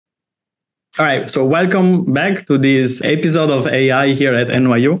All right, so welcome back to this episode of AI here at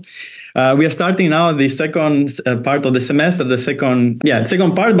NYU. We are starting now the second part of the semester, second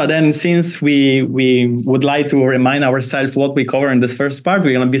part. But then, since we would like to remind ourselves what we cover in this first part,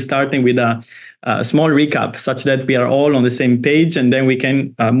 we're going to be starting with a small recap, such that we are all on the same page, and then we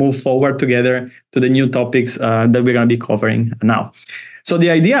can move forward together to the new topics that we're going to be covering now. So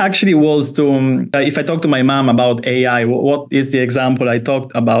the idea actually was to, if I talk to my mom about AI, what is the example I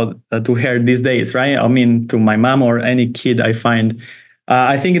talked about to her these days, right? I mean, to my mom or any kid I find.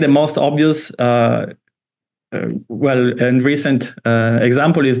 I think the most obvious, and recent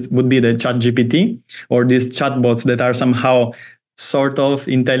example would be the ChatGPT or these chatbots that are somehow sort of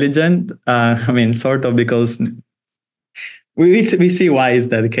intelligent. I mean, sort of, because we see why is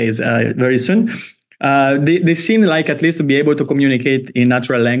that the case very soon. They seem like at least to be able to communicate in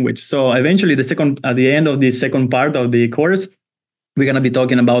natural language. So eventually, at the end of the second part of the course, we're going to be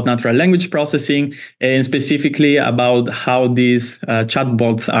talking about natural language processing, and specifically about how these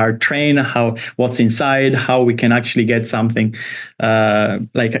chatbots are trained, what's inside, how we can actually get something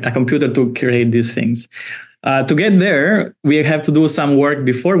like a computer to create these things. To get there, we have to do some work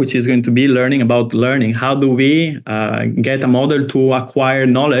before, which is going to be learning about learning. How do we get a model to acquire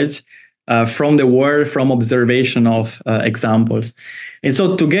knowledge from the world, from observation of examples? And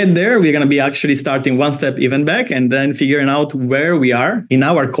so to get there, we're going to be actually starting one step even back, and then figuring out where we are in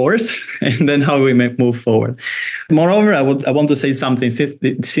our course, and then how we may move forward. Moreover, I want to say something. Since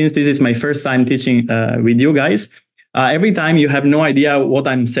this is my first time teaching with you guys, every time you have no idea what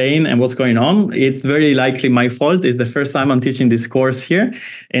I'm saying and what's going on, it's very likely my fault. It's the first time I'm teaching this course here.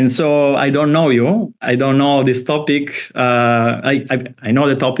 And so I don't know you. I don't know this topic. I know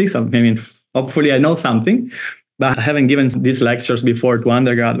the topics. I mean, hopefully I know something, but I haven't given these lectures before to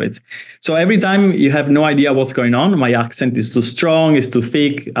undergraduates. So every time you have no idea what's going on, my accent is too strong, it's too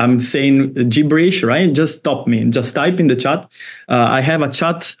thick, I'm saying gibberish, right? Just stop me. Just type in the chat. I have a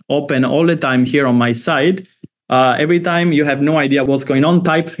chat open all the time here on my side. Every time you have no idea what's going on,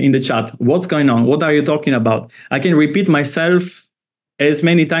 type in the chat, what's going on? What are you talking about? I can repeat myself as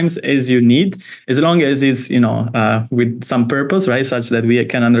many times as you need, as long as it's, with some purpose, right? Such that we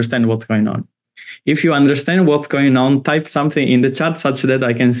can understand what's going on. If you understand what's going on, type something in the chat such that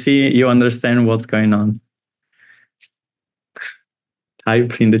I can see you understand what's going on.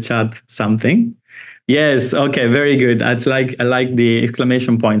 Type in the chat something. Yes, okay, very good. I like the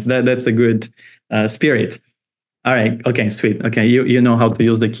exclamation points. That's a good spirit. All right. Okay, sweet. Okay, you know how to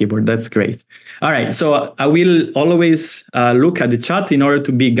use the keyboard. That's great. All right. So I will always look at the chat in order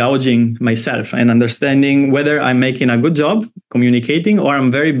to be gauging myself and understanding whether I'm making a good job communicating or I'm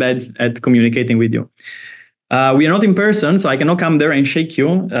very bad at communicating with you. We are not in person, so I cannot come there and shake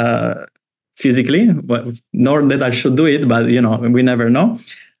you physically, nor that I should do it, but we never know.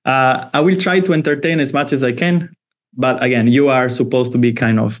 I will try to entertain as much as I can. But again, you are supposed to be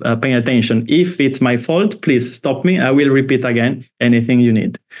kind of paying attention. If it's my fault, please stop me. I will repeat again anything you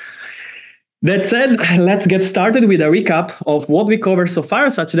need. That said, let's get started with a recap of what we covered so far,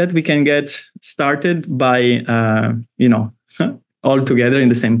 such that we can get started by, all together in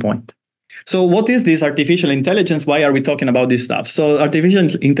the same point. So what is this artificial intelligence? Why are we talking about this stuff? So artificial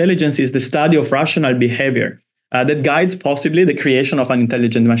intelligence is the study of rational behavior that guides possibly the creation of an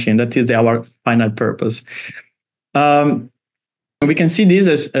intelligent machine. That is our final purpose. We can see this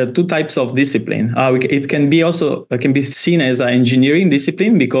as two types of discipline. It can be seen as an engineering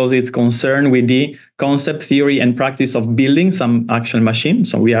discipline because it's concerned with the concept, theory, and practice of building some actual machine.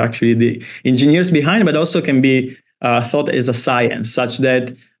 So we are actually the engineers behind, but also can be thought as a science, such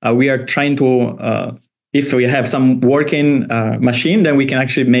that we are trying to, if we have some working machine, then we can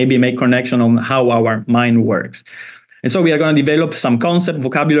actually maybe make connection on how our mind works. And so we are going to develop some concept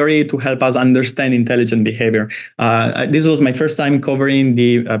vocabulary to help us understand intelligent behavior. This was my first time covering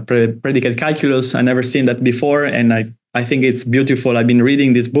the predicate calculus. I never seen that before, and I think it's beautiful. I've been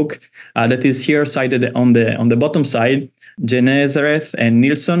reading this book that is here cited on the bottom side, Genezareth and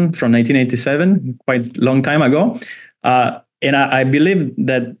Nilsson from 1987, quite long time ago. And I believe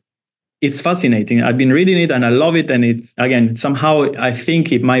that it's fascinating. I've been reading it and I love it. And somehow I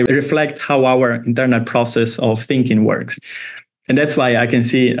think it might reflect how our internal process of thinking works. And that's why I can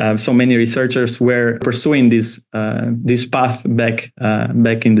see so many researchers were pursuing this path back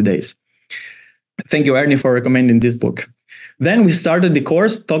in the days. Thank you, Ernie, for recommending this book. Then we started the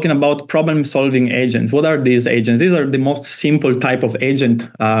course talking about problem-solving agents. What are these agents? These are the most simple type of agent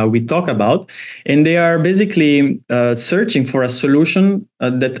we talk about. And they are basically searching for a solution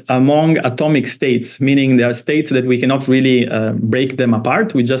that among atomic states, meaning there are states that we cannot really break them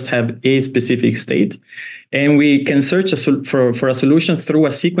apart. We just have a specific state. And we can search for a solution through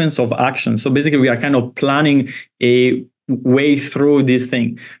a sequence of actions. So basically, we are kind of planning a way through this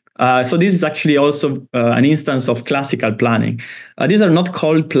thing. So this is actually also an instance of classical planning. These are not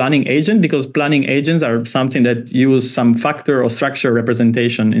called planning agents because planning agents are something that use some factor or structure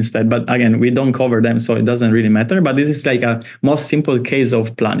representation instead. But again, we don't cover them, so it doesn't really matter. But this is like a most simple case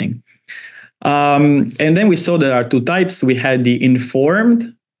of planning. And then we saw there are two types. We had the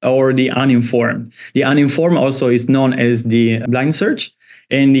informed or the uninformed. The uninformed also is known as the blind search.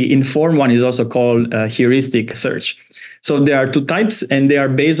 And the informed one is also called heuristic search. So there are two types, and they are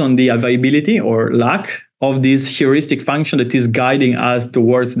based on the availability or lack of this heuristic function that is guiding us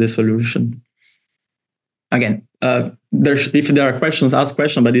towards the solution. Again, if there are questions, ask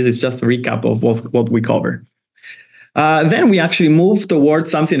questions, but this is just a recap of what we cover. Then we actually move towards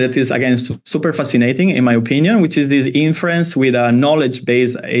something that is, again, super fascinating, in my opinion, which is this inference with a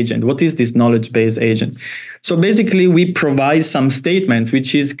knowledge-based agent. What is this knowledge-based agent? So basically, we provide some statements,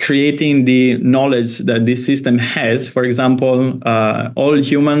 which is creating the knowledge that this system has. For example, all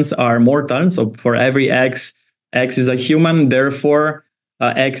humans are mortal. So for every X, X is a human. Therefore,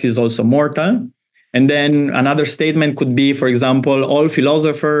 X is also mortal. And then another statement could be, for example, all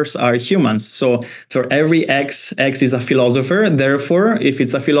philosophers are humans. So for every X, X is a philosopher. Therefore, if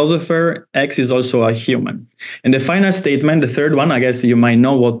it's a philosopher, X is also a human. And the final statement, the third one, I guess you might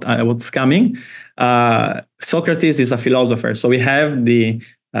know what's coming. Socrates is a philosopher. So we have the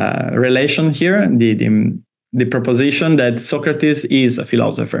relation here, the proposition that Socrates is a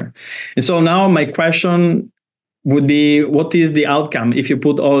philosopher. And so now my question would be, what is the outcome if you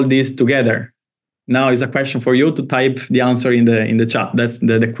put all this together? Now is a question for you to type the answer in the chat. That's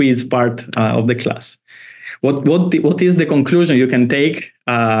the quiz part of the class. What is the conclusion you can take,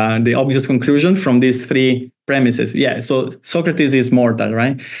 the obvious conclusion from these three premises? Yeah, so Socrates is mortal,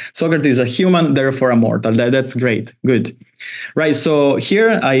 right? Socrates is a human, therefore a mortal. That's great, good. Right, so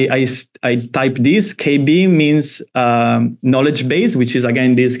here I type this. KB means knowledge base, which is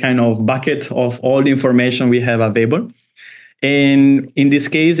again this kind of bucket of all the information we have available. And in this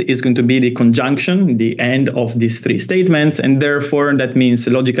case, it's going to be the conjunction, the end of these three statements. And therefore, that means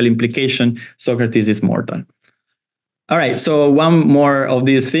logical implication, Socrates is mortal. All right, so one more of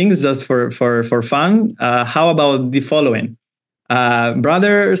these things just for fun. How about the following?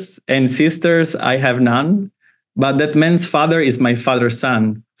 Brothers and sisters, I have none, but that man's father is my father's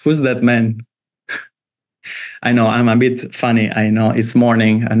son. Who's that man? I know, I'm a bit funny. I know, it's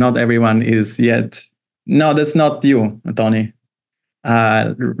morning. Not everyone is yet. No, that's not you, Tony.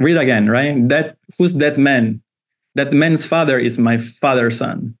 Read again, right? Who's that man? That man's father is my father's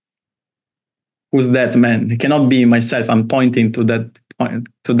son. Who's that man? It cannot be myself. I'm pointing to that point,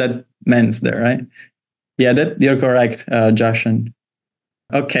 to that man's there, right? Yeah, that you're correct, Joshan.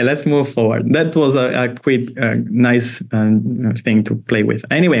 Okay, let's move forward. That was a quick, nice thing to play with.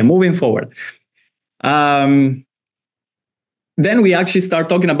 Anyway, moving forward. Then we actually start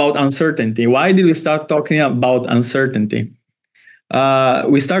talking about uncertainty. Why did we start talking about uncertainty?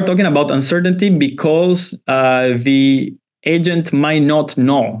 We start talking about uncertainty because the agent might not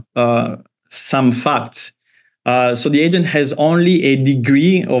know some facts. So the agent has only a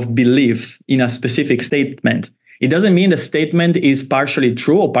degree of belief in a specific statement. It doesn't mean the statement is partially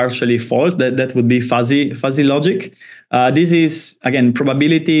true or partially false. That would be fuzzy logic. This is, again,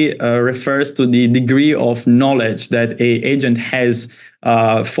 probability refers to the degree of knowledge that an agent has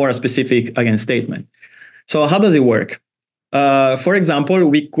for a specific, again, statement. So how does it work? For example,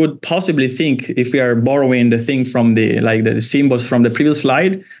 we could possibly think, if we are borrowing the thing from the symbols from the previous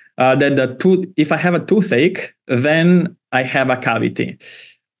slide, that if I have a toothache, then I have a cavity,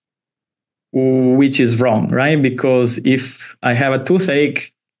 which is wrong, right? Because if I have a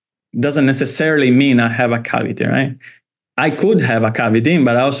toothache, doesn't necessarily mean I have a cavity, right? I could have a cavity,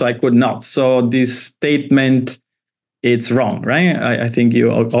 but also I could not. So this statement, it's wrong, right? I think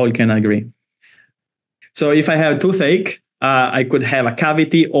you all can agree. So if I have a toothache, I could have a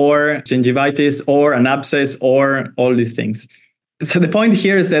cavity or gingivitis or an abscess or all these things. So the point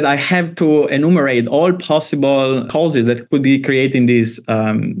here is that I have to enumerate all possible causes that could be creating this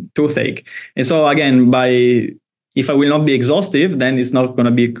toothache. And so again, if I will not be exhaustive, then it's not going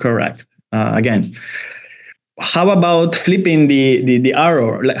to be correct. Again, how about flipping the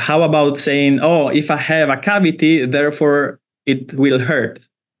arrow? How about saying, oh, if I have a cavity, therefore it will hurt?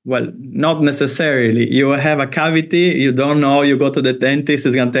 Well, not necessarily. You have a cavity, you don't know, you go to the dentist,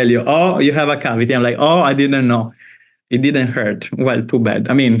 he's going to tell you, oh, you have a cavity. I'm like, oh, I didn't know. It didn't hurt. Well, too bad.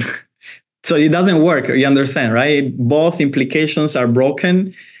 I mean, so it doesn't work. You understand, right? Both implications are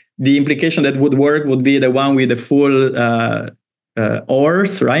broken. The implication that would work would be the one with the full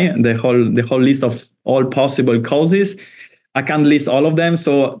ORs, right? The whole list of all possible causes. I can't list all of them,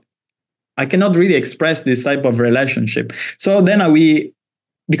 so I cannot really express this type of relationship. So then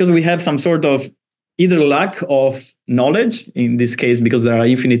because we have some sort of either lack of knowledge, in this case, because there are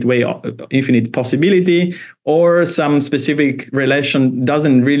infinite possibility, or some specific relation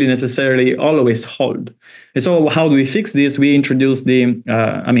doesn't really necessarily always hold. And so how do we fix this? We introduce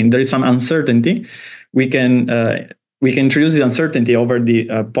there is some uncertainty. We can introduce the uncertainty over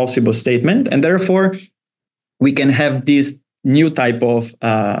the possible statement, and therefore we can have this new type of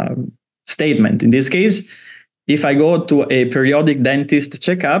statement. In this case, if I go to a periodic dentist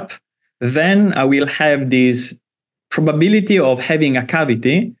checkup, then I will have this probability of having a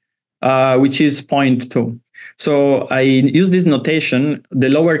cavity, which is 0.2. So I use this notation. The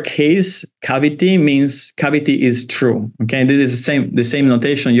lowercase cavity means cavity is true. Okay, this is the same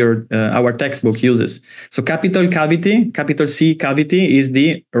notation our textbook uses. So capital cavity, capital C cavity is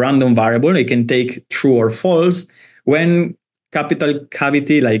the random variable. It can take true or false. When capital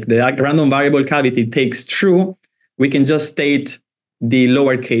cavity, like the random variable cavity, takes true, we can just state the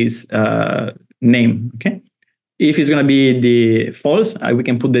lowercase name. Okay, if it's going to be the false, we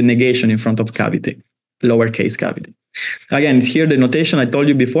can put the negation in front of cavity, lowercase cavity. Again, here the notation I told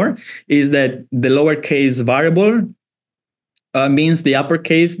you before is that the lowercase variable means the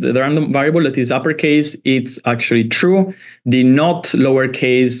uppercase, the random variable that is uppercase, it's actually true. The not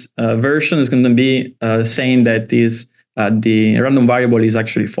lowercase version is going to be saying that is the random variable is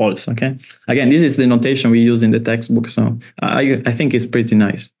actually false. Okay. Again, this is the notation we use in the textbook, so I think it's pretty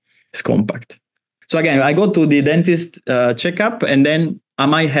nice. It's compact. So again, I go to the dentist checkup, and then I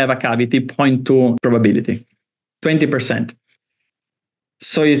might have a cavity, 0.2 probability, 20%.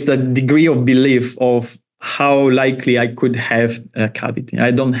 So it's the degree of belief of how likely I could have a cavity.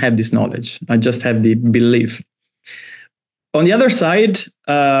 I don't have this knowledge. I just have the belief. On the other side,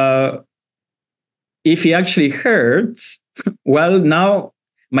 if it actually hurts, well, now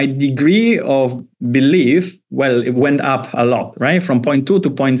my degree of belief, well, it went up a lot, right? From 0.2 to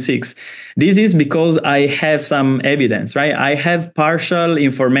 0.6. This is because I have some evidence, right? I have partial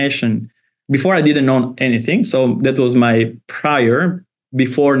information. Before I didn't know anything. So that was my prior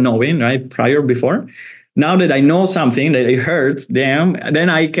before knowing, right? Prior before. Now that I know something, that it hurts, then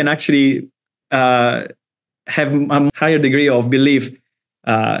I can actually have a higher degree of belief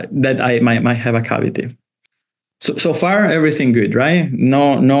that I might have a cavity. So far, everything good, right?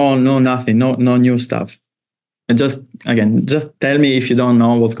 No, nothing, no new stuff. And just tell me if you don't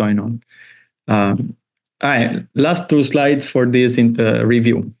know what's going on. All right, last two slides for this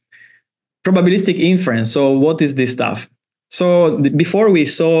review. Probabilistic inference. So what is this stuff? So before we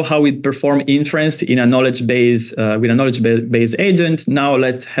saw how we perform inference in a knowledge base with a knowledge base agent. Now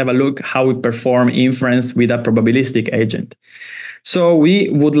let's have a look how we perform inference with a probabilistic agent. So we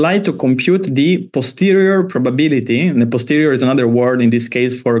would like to compute the posterior probability, and the posterior is another word in this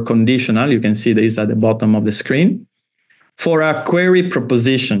case for conditional. You can see this at the bottom of the screen, for a query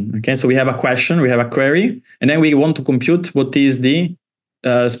proposition. Okay, so we have a question, we have a query, and then we want to compute what is the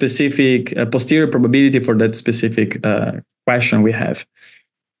specific posterior probability for that specific question we have.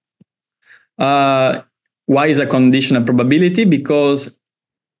 Why is a conditional probability? Because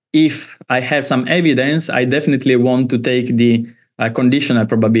if I have some evidence, I definitely want to take the conditional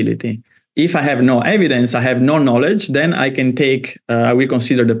probability. If I have no evidence, I have no knowledge, then I can take, we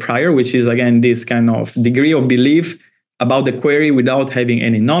consider the prior, which is again this kind of degree of belief about the query without having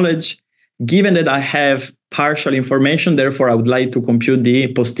any knowledge. Given that I have partial information, therefore I would like to compute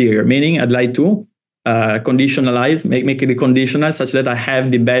the posterior, meaning I'd like to conditionalize, make it conditional such that I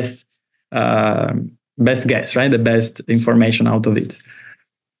have the best guess, right? The best information out of it.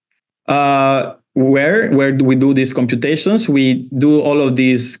 Where do we do these computations? We do all of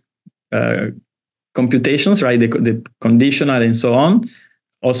these computations, right? The conditional and so on.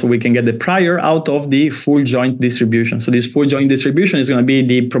 Also, we can get the prior out of the full joint distribution. So this full joint distribution is going to be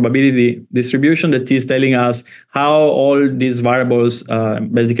the probability distribution that is telling us how all these variables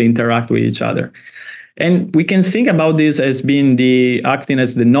basically interact with each other. And we can think about this as being acting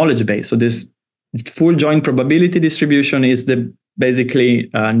as the knowledge base. So this full joint probability distribution is the basically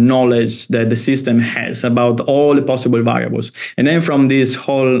knowledge that the system has about all the possible variables. And then from this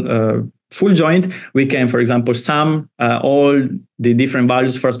whole full joint, we can, for example, sum all the different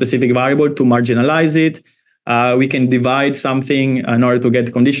values for a specific variable to marginalize it. We can divide something in order to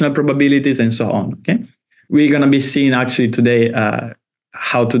get conditional probabilities and so on. Okay, we're going to be seeing actually today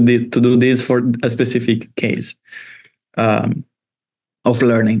how to do this for a specific case of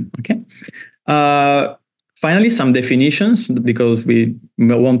learning. Okay. Finally, some definitions, because we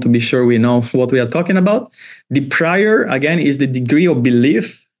want to be sure we know what we are talking about. The prior, again, is the degree of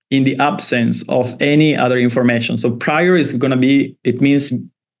belief in the absence of any other information. So prior is going to be,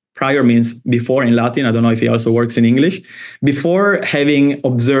 prior means before in Latin. I don't know if it also works in English. Before having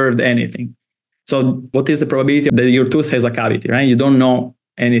observed anything. So what is the probability that your tooth has a cavity, right? You don't know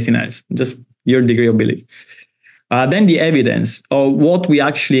anything else, just your degree of belief. Then the evidence of what we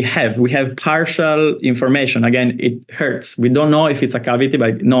actually have. We have partial information. Again, it hurts. We don't know if it's a cavity,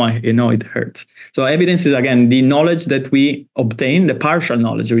 but no, it hurts. So evidence is, again, the knowledge that we obtain, the partial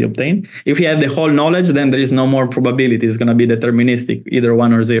knowledge we obtain. If we have the whole knowledge, then there is no more probability. It's going to be deterministic, either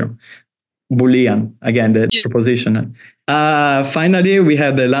 1 or 0. Boolean, again, the proposition. Finally, we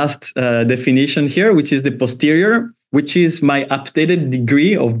have the last definition here, which is the posterior, which is my updated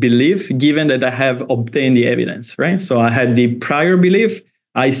degree of belief, given that I have obtained the evidence, right? So I had the prior belief,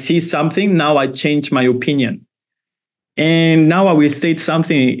 I see something, now I change my opinion. And now I will state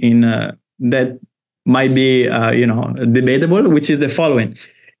something in that might be, debatable, which is the following.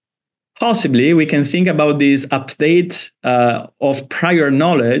 Possibly, we can think about this update of prior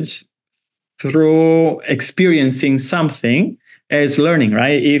knowledge through experiencing something as learning,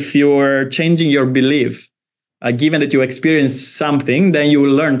 right? If you're changing your belief, given that you experienced something, then you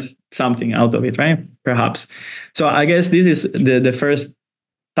learned something out of it, right? Perhaps. So I guess this is the first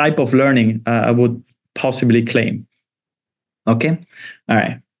type of learning I would possibly claim. Okay? All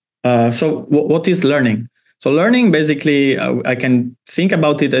right. So what is learning? So learning, basically, I can think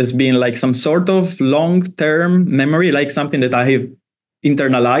about it as being like some sort of long-term memory, like something that I have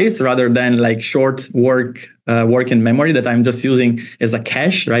internalized rather than like short work in memory that I'm just using as a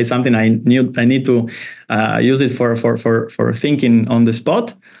cache, right? Something I need to use it for thinking on the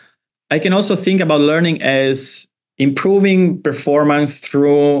spot. I can also think about learning as improving performance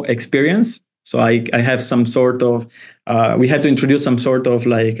through experience. So I have some sort of we had to introduce some sort of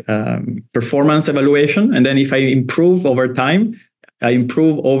like performance evaluation, and then if I improve over time, I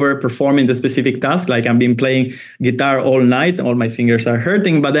improve over performing the specific task. Like I've been playing guitar all night, all my fingers are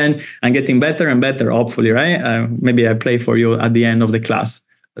hurting, but then I'm getting better and better, hopefully, right? Maybe I play for you at the end of the class,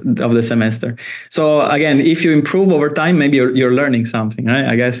 of the semester. So again, if you improve over time, maybe you're learning something, right?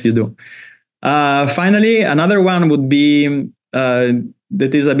 I guess you do. Finally, another one would be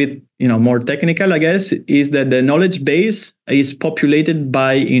that is a bit more technical, I guess, is that the knowledge base is populated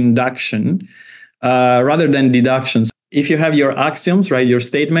by induction rather than deduction. If you have your axioms, right, your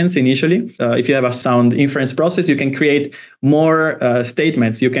statements initially, if you have a sound inference process, you can create more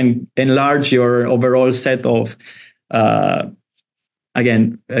statements. You can enlarge your overall set of,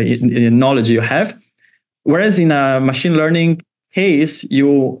 knowledge you have. Whereas in a machine learning case,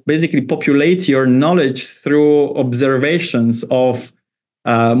 you basically populate your knowledge through observations of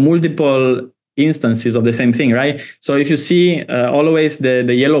multiple instances of the same thing, right? So if you see always the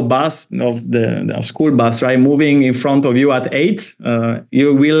yellow bus of the school bus, right, moving in front of you at 8,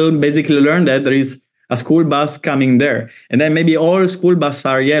 you will basically learn that there is a school bus coming there. And then maybe all school buses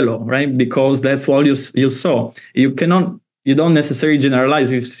are yellow, right? Because that's all you saw. You don't necessarily generalize.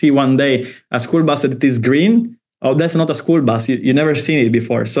 You see one day a school bus that is green, oh, that's not a school bus. You never seen it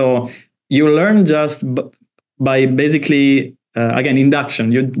before. So you learn just by basically again, induction.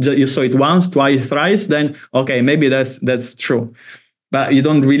 You saw it once, twice, thrice, then okay, maybe that's true. But you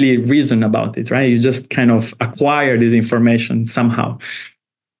don't really reason about it, right? You just kind of acquire this information somehow.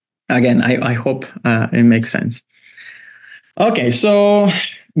 Again, I hope it makes sense. Okay, so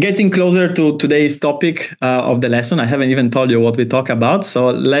getting closer to today's topic of the lesson. I haven't even told you what we talk about.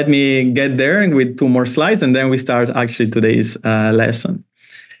 So let me get there with 2 more slides, and then we start actually today's lesson.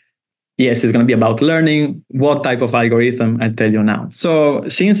 Yes, it's going to be about learning. What type of algorithm? I'll tell you now. So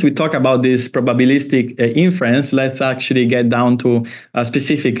since we talk about this probabilistic inference, let's actually get down to a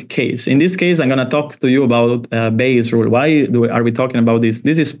specific case. In this case, I'm going to talk to you about Bayes' rule. Why are we talking about this?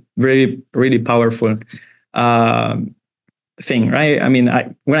 This is really, really powerful thing, right? I mean,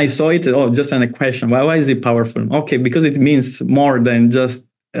 when I saw it, just a question. Why is it powerful? Okay, because it means more than just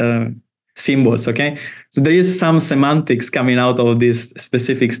symbols, okay? So there is some semantics coming out of this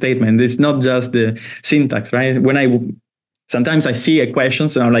specific statement. It's not just the syntax, right? Sometimes I see a question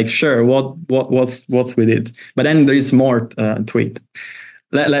and I'm like, sure, what's with it? But then there is more to it.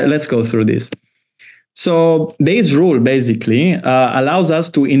 Let's go through this. So Bayes' rule basically allows us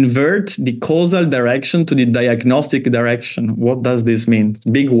to invert the causal direction to the diagnostic direction. What does this mean?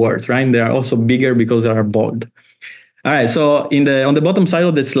 Big words, right? They are also bigger because they are bold. All right. So on the bottom side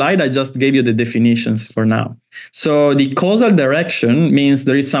of the slide, I just gave you the definitions for now. So the causal direction means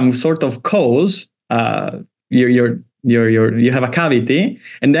there is some sort of cause. You have a cavity,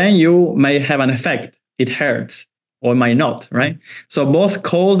 and then you may have an effect. It hurts or might not, right? So both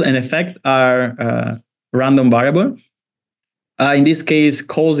cause and effect are random variable. In this case,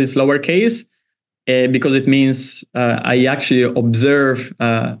 cause is lowercase because it means I actually observe.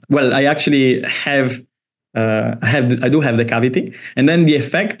 I actually have. I do have the cavity, and then the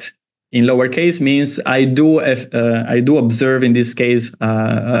effect in lowercase means I do observe in this case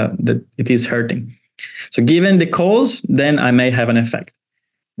that it is hurting. So given the cause, then I may have an effect.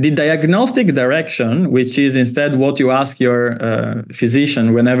 The diagnostic direction, which is instead what you ask your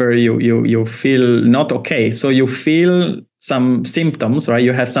physician whenever you feel not okay. So you feel some symptoms, right?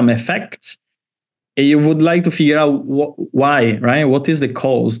 You have some effects. And you would like to figure out why, right? What is the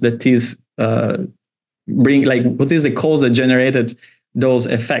cause that is what is the cause that generated those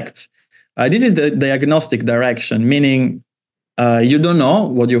effects? This is the diagnostic direction, meaning you don't know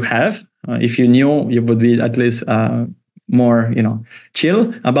what you have. If you knew, you would be at least more,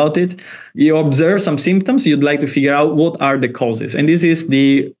 chill about it. You observe some symptoms. You'd like to figure out what are the causes, and this is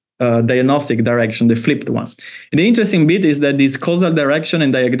the diagnostic direction, the flipped one. And the interesting bit is that this causal direction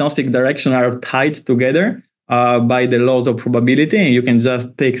and diagnostic direction are tied together by the laws of probability, and you can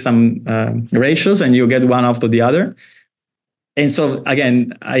just take some ratios and you get one after the other. And so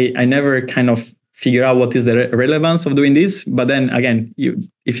again, I never kind of figure out what is the relevance of doing this, but then again,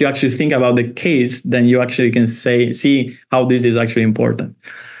 if you actually think about the case, then you actually can see how this is actually important.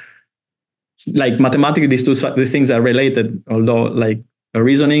 Like mathematically, these the things are related, although like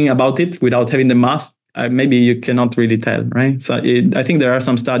reasoning about it without having the math, maybe you cannot really tell, right? So I think there are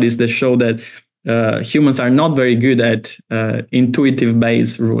some studies that show that humans are not very good at intuitive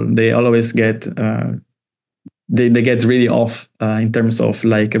Bayes rule. They always get they get really off in terms of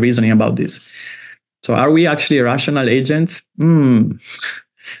like reasoning about this. So are we actually rational agents?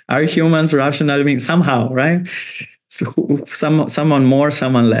 Are humans rational? I mean, somehow, right? So someone more,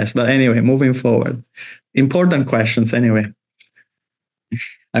 someone less. But anyway, moving forward. Important questions anyway.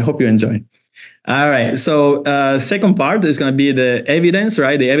 I hope you enjoy. All right. So second part is going to be the evidence,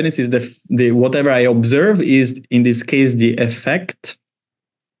 right? The evidence is the whatever I observe is in this case the effect.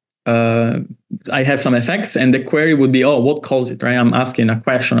 I have some effects, and the query would be, what caused it, right? I'm asking a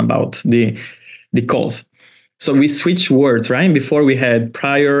question about the cause. So we switch words, right? Before we had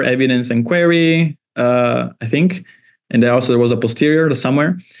prior, evidence, and query, I think. And there was a posterior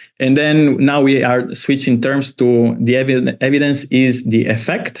somewhere. And then now we are switching terms to the evidence is the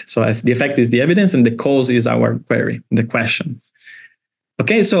effect. So the effect is the evidence and the cause is our query, the question.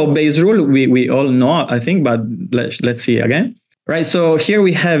 Okay, so Bayes' rule, we all know, I think, but let's see again. Right, so here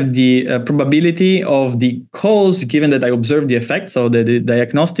we have the probability of the cause given that I observe the effect. So the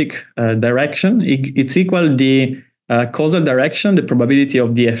diagnostic direction, it's equal the causal direction, the probability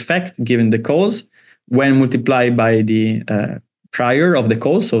of the effect given the cause, when multiplied by the prior of the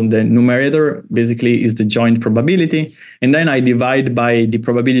cause. So the numerator basically is the joint probability. And then I divide by the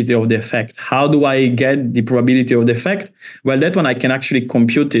probability of the effect. How do I get the probability of the effect? Well, that one I can actually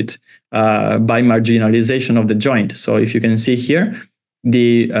compute it by marginalization of the joint. So if you can see here,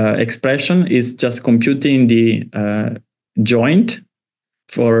 the expression is just computing the joint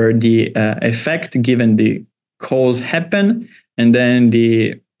for the effect given the cause happen, and then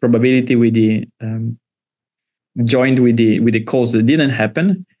the probability with the joint with the cause that didn't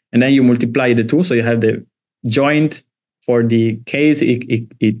happen, and then you multiply the two. So you have the joint for the case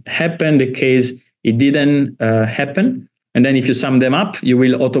it happened, the case it didn't happen. And then if you sum them up, you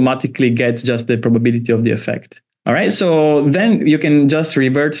will automatically get just the probability of the effect. All right. So then you can just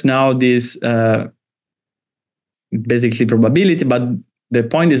revert now this basically probability. But the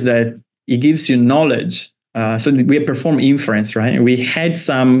point is that it gives you knowledge. So we perform inference, right? We had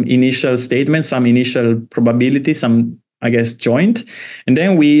some initial statements, some initial probability, some, I guess, joint. And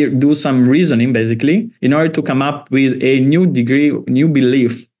then we do some reasoning, basically, in order to come up with a new degree, new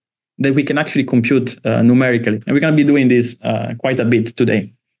belief that we can actually compute numerically. And we're going to be doing this quite a bit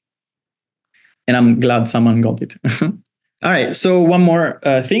today. And I'm glad someone got it. All right, so one more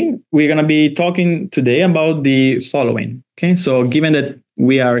thing. We're going to be talking today about the following. Okay, so given that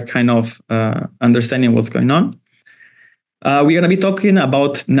we are kind of understanding what's going on, we're going to be talking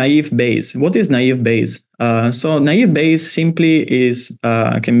about naive Bayes. What is naive Bayes? So naive Bayes simply is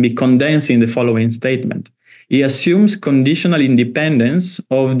can be condensed in the following statement. It assumes conditional independence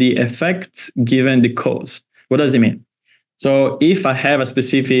of the effects given the cause. What does it mean? So if I have a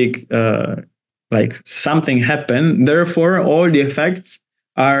specific, like something happen, therefore all the effects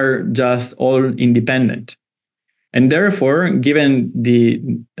are just all independent. And therefore, given the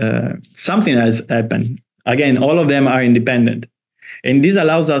something has happened, again, all of them are independent. And this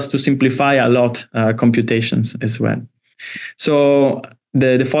allows us to simplify a lot computations as well. So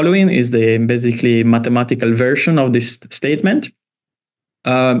the following is the basically mathematical version of this statement.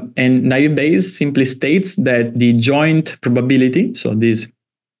 And Naïve Bayes simply states that the joint probability, so this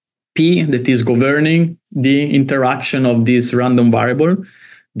P that is governing the interaction of this random variable,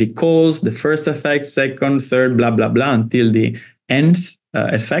 the cause, the first effect, second, third, blah, blah, blah, until the nth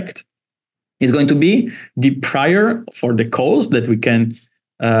effect, is going to be the prior for the cause that we can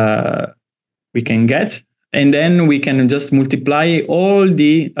get, and then we can just multiply all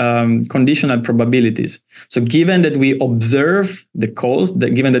the conditional probabilities. So given that we observe the cause,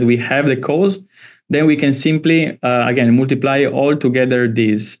 given that we have the cause, then we can simply, again, multiply all together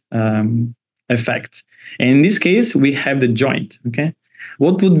these effects. And in this case, we have the joint, okay?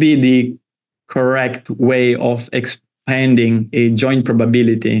 What would be the correct way of expanding a joint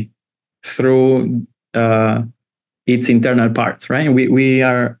probability through its internal parts, right?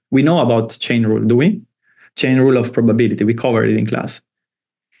 We know about chain rule, do we? Chain rule of probability, we covered it in class.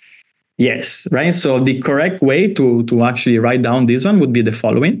 Yes, right? So the correct way to actually write down this one would be the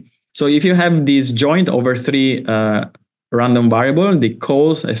following. So if you have this joint over three random variable, the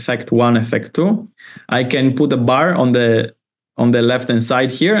cause, effect one, effect two, I can put a bar on the left-hand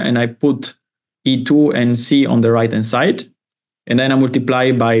side here, and I put E2 and C on the right-hand side. And then I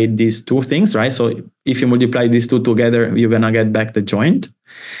multiply by these two things, right? So if you multiply these two together, you're going to get back the joint.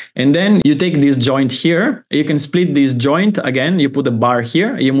 And then you take this joint here, you can split this joint again, you put a bar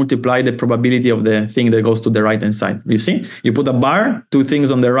here, you multiply the probability of the thing that goes to the right-hand side. You see? You put a bar, two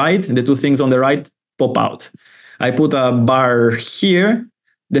things on the right, and the two things on the right pop out. I put a bar here,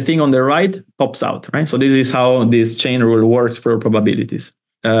 the thing on the right pops out, right? So this is how this chain rule works for probabilities.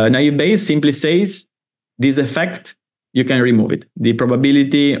 Naïve Bayes simply says this effect, you can remove it. The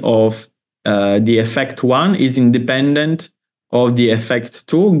probability of the effect one is independent of the effect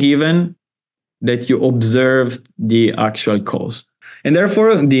two, given that you observed the actual cause. And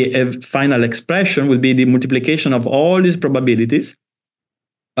therefore, the final expression will be the multiplication of all these probabilities,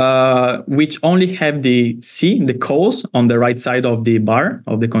 which only have the C, the cause, on the right side of the bar,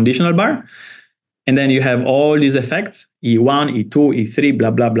 of the conditional bar. And then you have all these effects, E1, E2, E3,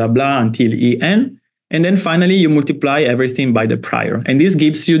 blah, blah, blah, blah, until En. And then finally, you multiply everything by the prior. And this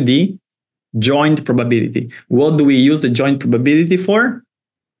gives you the joint probability. What do we use the joint probability for?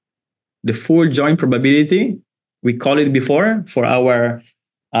 The full joint probability, we call it before, for our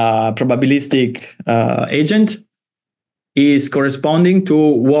probabilistic agent, is corresponding to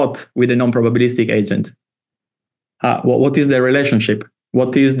what with a non-probabilistic agent? What is the relationship?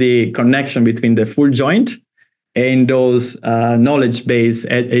 What is the connection between the full joint and those knowledge-based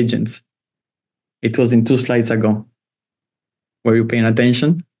agents? It was in 2 slides ago. Were you paying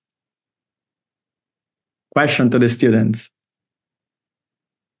attention? Question to the students.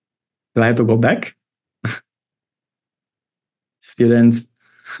 Do I have to go back? Students,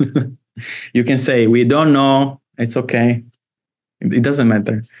 you can say, we don't know. It's okay. It doesn't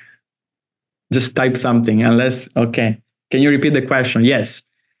matter. Just type something unless, okay. Can you repeat the question? Yes.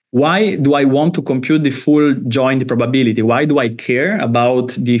 Why do I want to compute the full joint probability? Why do I care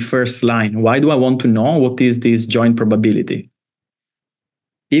about the first line? Why do I want to know what is this joint probability?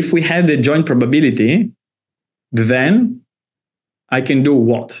 If we have the joint probability, then I can do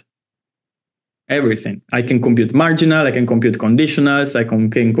what? Everything. I can compute marginal, I can compute conditionals, I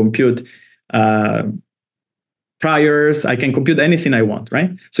can compute priors, I can compute anything I want, right?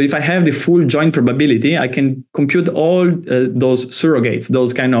 So if I have the full joint probability, I can compute all those surrogates,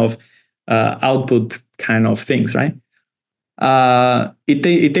 those kind of output kind of things, right?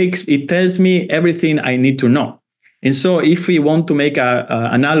 It tells me everything I need to know. And so if we want to make an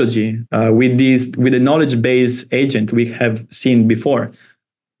analogy with the knowledge-based agent we have seen before,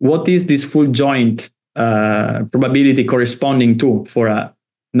 what is this full joint probability corresponding to for a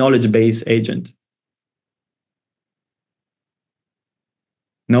knowledge-based agent?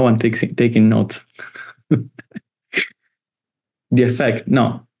 No one taking notes. The effect,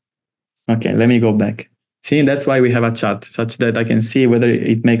 no. Okay, let me go back. See, that's why we have a chat, such that I can see whether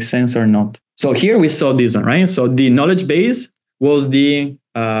it makes sense or not. So here we saw this one, right? So the knowledge base was the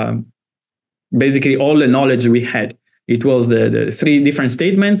basically all the knowledge we had. It was the 3 different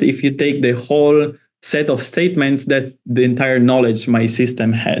statements. If you take the whole set of statements, that's the entire knowledge my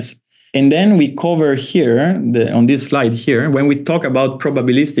system has. And then we cover here, on this slide here, when we talk about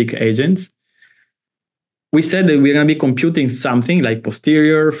probabilistic agents, we said that we're going to be computing something like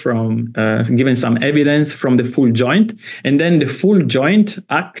posterior from given some evidence from the full joint. And then the full joint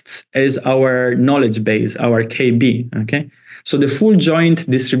acts as our knowledge base, our KB. Okay. So the full joint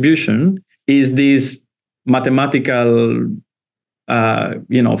distribution is this mathematical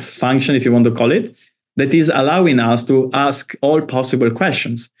function, if you want to call it, that is allowing us to ask all possible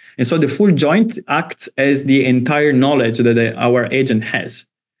questions. And so the full joint acts as the entire knowledge that our agent has.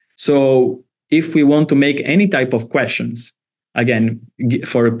 So if we want to make any type of questions, again,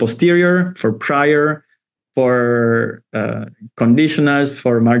 for posterior, for prior, for conditionals,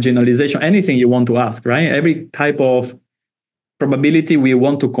 for marginalization, anything you want to ask, right? Every type of probability we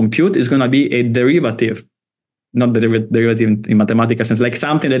want to compute is going to be a derivative, not the derivative in mathematical sense, like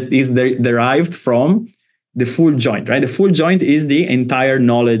something that is derived from the full joint, right? The full joint is the entire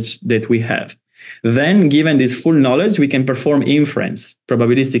knowledge that we have. Then, given this full knowledge, we can perform inference,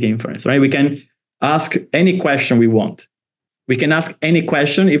 probabilistic inference, right? We can ask any question we want. We can ask any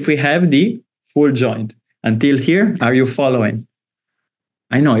question if we have the full joint. Until here, are you following?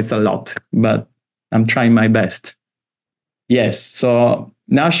 I know it's a lot, but I'm trying my best. Yes, so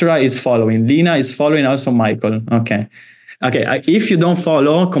Nashra is following. Lina is following, also Michael. Okay. If you don't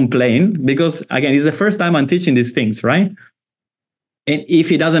follow, complain, because again, it's the first time I'm teaching these things, right? And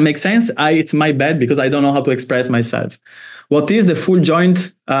if it doesn't make sense, it's my bad because I don't know how to express myself. What is the full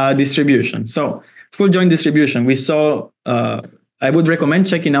joint distribution? So full joint distribution, we saw, I would recommend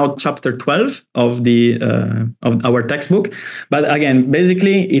checking out chapter 12 of our textbook. But again,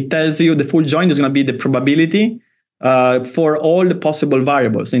 basically it tells you the full joint is going to be the probability for all the possible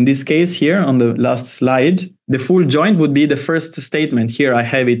variables. In this case here on the last slide, the full joint would be the first statement. Here I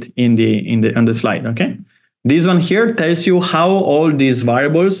have it on the slide, okay? This one here tells you how all these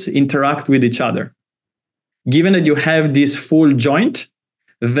variables interact with each other. Given that you have this full joint,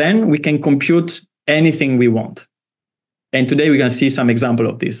 then we can compute anything we want. And today we're going to see some example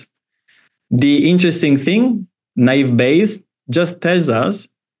of this. The interesting thing, Naïve Bayes just tells us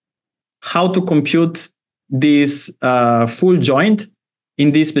how to compute this full joint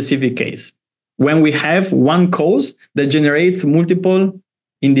in this specific case, when we have one cause that generates multiple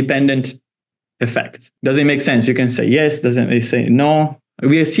independent effects. Does it make sense? You can say yes, doesn't it say no?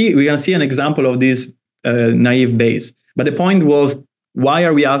 We're going to see an example of this Naïve Bayes. But the point was, why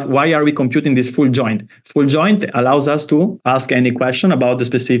are we computing this full joint? Full joint allows us to ask any question about the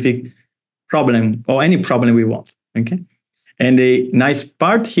specific problem or any problem we want. Okay. And the nice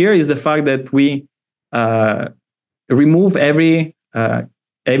part here is the fact that we remove every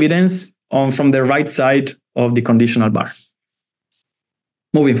evidence from the right side of the conditional bar.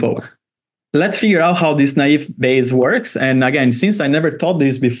 Moving forward. Let's figure out how this Naïve Bayes works. And again, since I never taught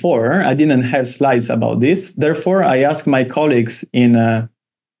this before, I didn't have slides about this. Therefore, I asked my colleagues in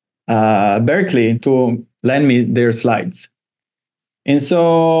Berkeley to lend me their slides. And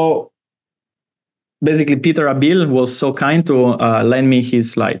so basically, Peter Abil was so kind to lend me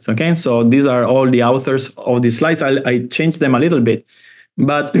his slides. Okay, so these are all the authors of these slides. I changed them a little bit,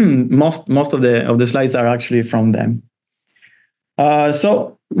 but most of the slides are actually from them.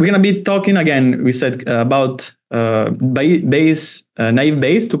 So we're going to be talking again, we said, about Naïve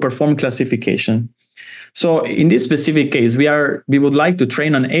Bayes to perform classification. So in this specific case, we would like to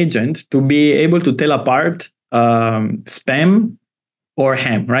train an agent to be able to tell apart spam or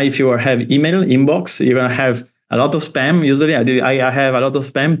ham, right? If you have email inbox, you're going to have a lot of spam. Usually I have a lot of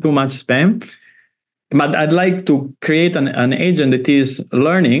spam, too much spam. But I'd like to create an agent that is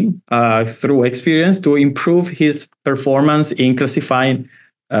learning through experience to improve his performance in classifying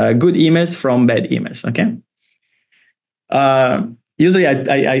good emails from bad emails, okay? Usually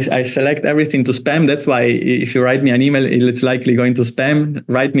I select everything to spam. That's why if you write me an email, it's likely going to spam.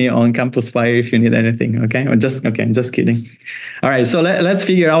 Write me on Campus Fire if you need anything, okay? I'm just kidding. All right, so let's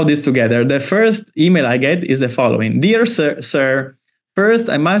figure out this together. The first email I get is the following. Dear sir, first,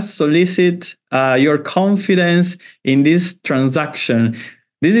 I must solicit your confidence in this transaction.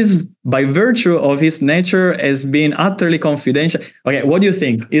 This is by virtue of its nature as being utterly confidential. Okay, what do you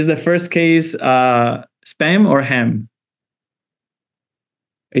think? Is the first case spam or ham?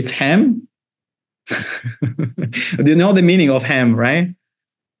 It's ham? Do you know the meaning of ham, right?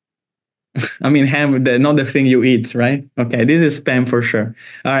 I mean, ham, not the thing you eat, right? Okay, this is spam for sure.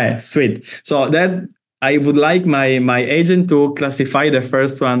 All right, sweet. So that I would like my agent to classify the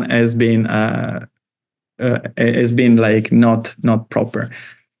first one as being like not proper.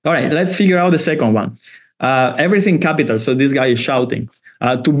 All right, let's figure out the second one. Everything capital. So this guy is shouting.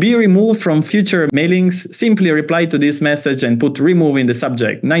 To be removed from future mailings, simply reply to this message and put remove in the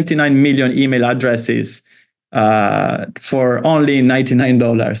subject. 99 million email addresses for only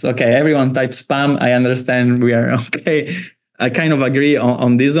 $99. Okay, everyone type spam. I understand we are okay. I kind of agree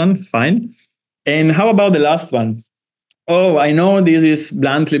on this one. Fine. And how about the last one? Oh, I know this is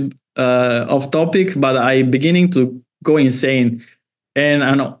bluntly off topic, but I'm beginning to go insane. And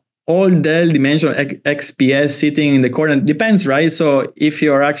an all Dell dimensional XPS sitting in the corner depends, right? So if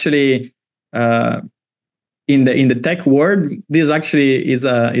you're actually in the tech world, this actually is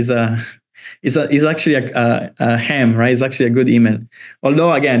actually a ham, right? It's actually a good email.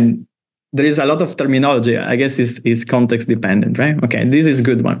 Although again, there is a lot of terminology. I guess is context dependent, right? Okay, this is a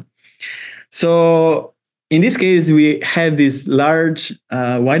good one. So in this case, we have this large.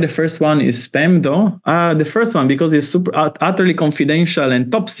 Why the first one is spam though? The first one because it's super utterly confidential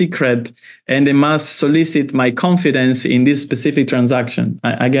and top secret, and they must solicit my confidence in this specific transaction.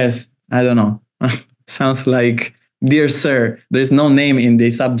 I guess I don't know. Sounds like, dear sir, there is no name in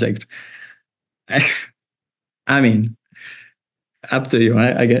the subject. I mean, up to you,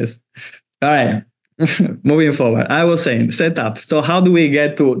 I guess. All right. Moving forward, I was saying setup. So how do we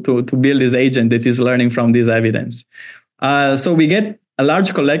get to build this agent that is learning from this evidence? So we get a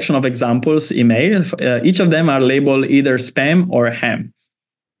large collection of examples email. Each of them are labeled either spam or ham.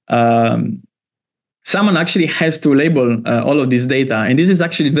 Someone actually has to label all of this data, and this is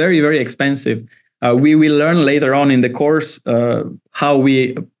actually very, very expensive. We will learn later on in the course how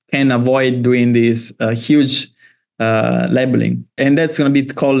we can avoid doing this huge labeling, and that's going to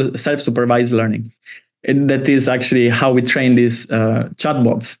be called self-supervised learning. And that is actually how we train these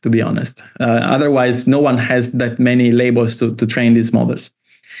chatbots, to be honest. Otherwise, no one has that many labels to train these models.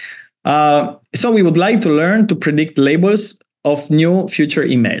 So we would like to learn to predict labels of new future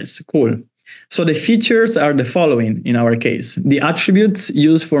emails. Cool. So the features are the following in our case. The attributes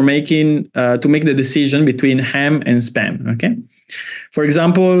used for making to make the decision between ham and spam. Okay. For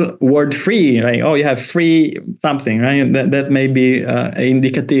example, word free, right? Oh, you have free something, right? That may be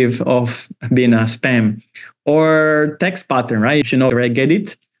indicative of being a spam. Or text pattern, right? If you know where I get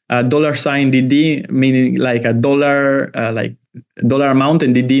it, $DD meaning like a dollar, like dollar amount,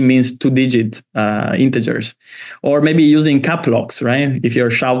 and DD means 2-digit integers. Or maybe using cap locks, right? If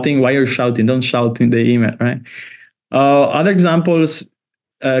you're shouting, why are you shouting? Don't shout in the email, right? Other examples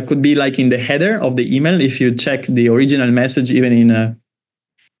could be like in the header of the email. If you check the original message, even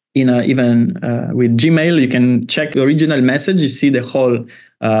even with Gmail, you can check the original message. You see the whole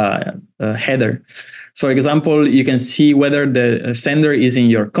header. For example, you can see whether the sender is in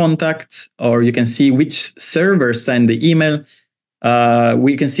your contacts, or you can see which server sent the email.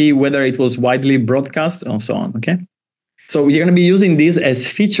 We can see whether it was widely broadcast and so on. Okay. So you're going to be using these as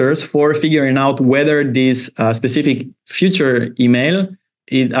features for figuring out whether this specific future email,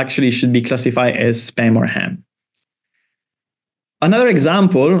 it actually should be classified as spam or ham. Another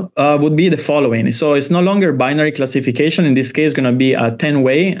example would be the following. So it's no longer binary classification. In this case, it's going to be a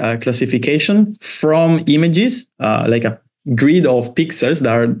 10-way classification from images, like a grid of pixels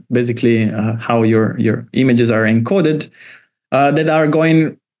that are basically how your images are encoded, that are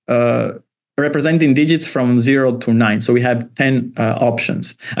going representing digits from 0 to 9. So we have 10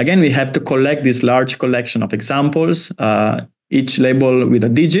 options. Again, we have to collect this large collection of examples, each label with a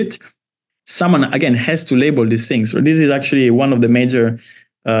digit. Someone, again, has to label these things. So this is actually one of the major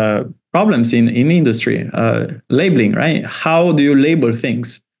problems in industry, labeling, right? How do you label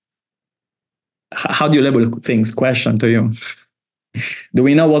things? How do you label things? Question to you. Do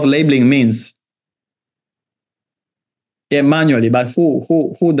we know what labeling means? Yeah, manually, but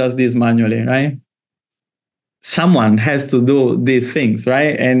who does this manually, right? Someone has to do these things,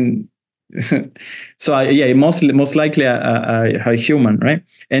 right? And so yeah, most likely a human, right?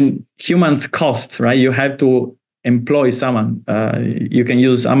 And humans cost, right? You have to employ someone. You can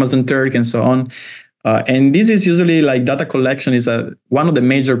use Amazon Turk and so on. And this is usually like data collection is one of the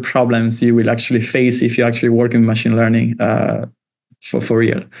major problems you will actually face if you actually work in machine learning for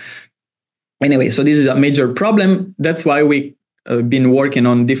real. Anyway, so this is a major problem. That's why we been working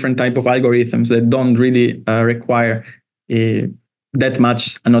on different type of algorithms that don't really require that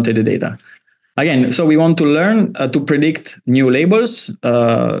much annotated data. Again, so we want to learn to predict new labels,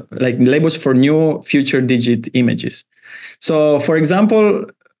 like labels for new future digit images. So, for example,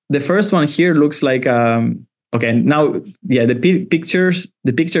 the first one here looks like okay. Now, yeah, the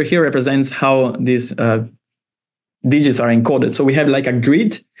picture here represents how these digits are encoded. So we have like a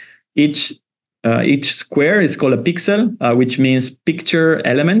grid. Each square is called a pixel, which means picture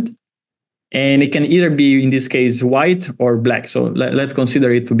element. And it can either be, in this case, white or black. So let's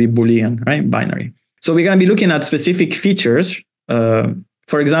consider it to be Boolean, right? Binary. So we're going to be looking at specific features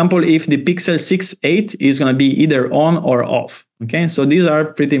for example, if the pixel 6, 8 is going to be either on or off. Okay, so these are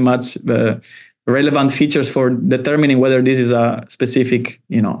pretty much the relevant features for determining whether this is a specific,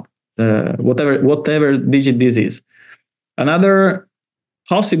 whatever digit this is. Another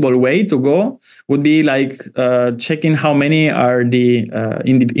possible way to go would be like checking how many are the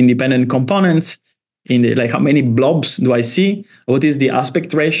independent components in the, like how many blobs do I see? What is the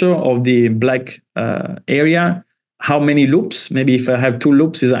aspect ratio of the black area? How many loops? Maybe if I have 2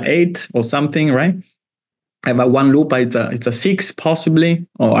 loops, is an 8 or something, right? I have a 1 loop, it's a 6 possibly,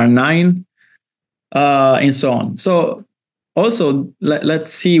 or a 9, and so on. So also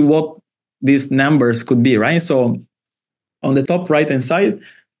let's see what these numbers could be, right? So on the top right-hand side,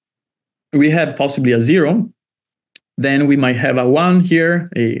 we have possibly a 0. Then we might have a 1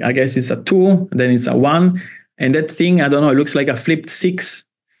 here. I guess it's a 2. Then it's a 1. And that thing, I don't know, it looks like a flipped 6.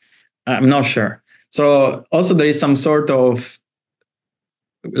 I'm not sure. So also there is some sort of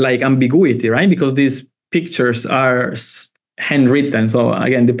like ambiguity, right? Because these pictures are handwritten. So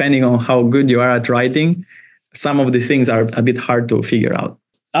again, depending on how good you are at writing, some of the things are a bit hard to figure out.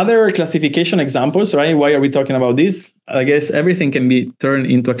 Other classification examples, right? Why are we talking about this? I guess everything can be turned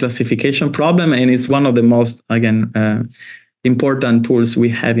into a classification problem, and it's one of the most, again, important tools we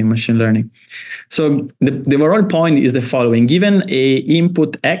have in machine learning. So the overall point is the following. Given a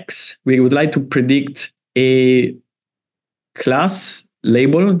input X, we would like to predict a class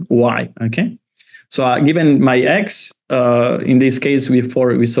label Y, okay? So given my X, in this case,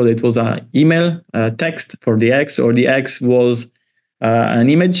 before we saw that it was an email text for the X, or the X was an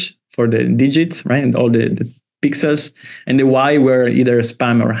image for the digits, right? And all the pixels, and the Y were either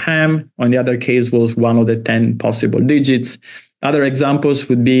spam or ham, or in the other case was one of the 10 possible digits. Other examples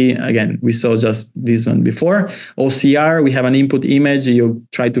would be, again, we saw just this one before. OCR, we have an input image, you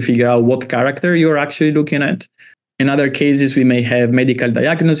try to figure out what character you're actually looking at. In other cases, we may have medical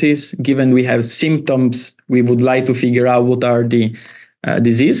diagnosis. Given we have symptoms, we would like to figure out what are the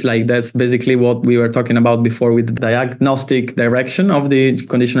disease. Like that's basically what we were talking about before with the diagnostic direction of the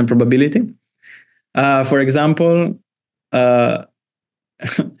condition and probability. For example,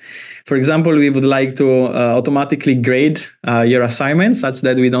 we would like to automatically grade your assignments such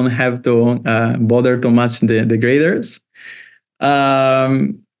that we don't have to bother too much the graders,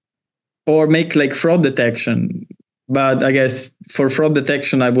 or make like fraud detection. But I guess for fraud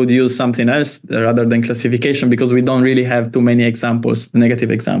detection, I would use something else rather than classification, because we don't really have too many examples,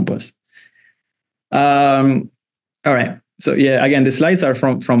 negative examples. All right. So yeah, again, the slides are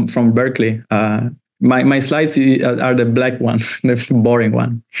from Berkeley. My slides are the black one, the boring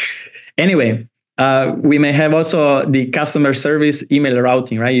one. Anyway, we may have also the customer service email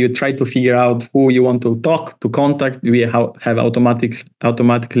routing, right? You try to figure out who you want to talk to, contact. We have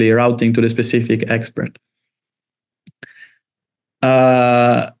automatically routing to the specific expert.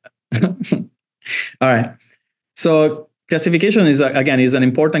 All right. So classification is an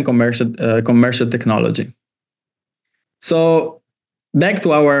important commercial technology. So back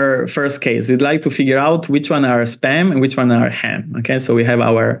to our first case, we'd like to figure out which one are spam and which one are ham. Okay, so we have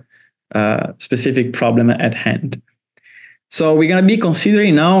our specific problem at hand. So we're going to be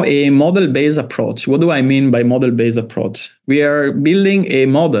considering now a model-based approach. What do I mean by model-based approach? We are building a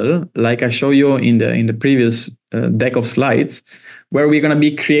model, like I showed you in the previous deck of slides, where we're going to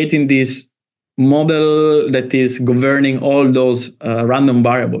be creating this model that is governing all those random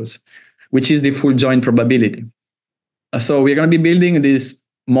variables, which is the full join probability. So we're going to be building this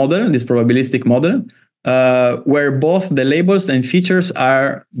model, this probabilistic model, where both the labels and features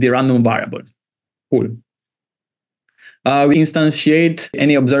are the random variable. Cool. We instantiate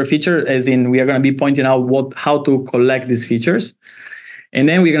any observed feature, as in we are going to be pointing out how to collect these features. And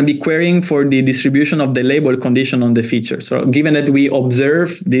then we're going to be querying for the distribution of the label condition on the feature. So given that we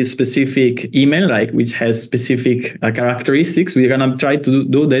observe this specific email, like which has specific characteristics, we're going to try to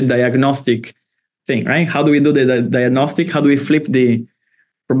do the diagnostic thing, right? How do we do the diagnostic? How do we flip the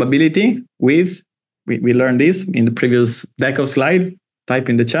probability with, we learned this in the previous deck of slide, type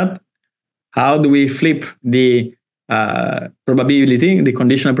in the chat. How do we flip the probability, the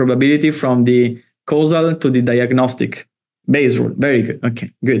conditional probability from the causal to the diagnostic Bayes rule? Very good.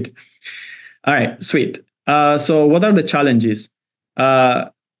 Okay, good. All right, sweet. So what are the challenges?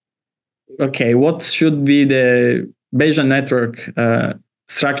 Okay, what should be the Bayesian network,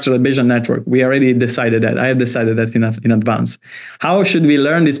 structural Bayesian network? We already decided that. I have decided that in advance. How should we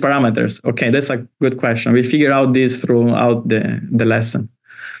learn these parameters? Okay, that's a good question. We figure out this throughout the lesson.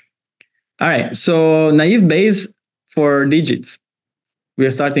 All right, so naive Bayes for digits. We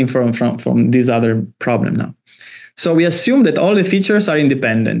are starting from this other problem now. So we assume that all the features are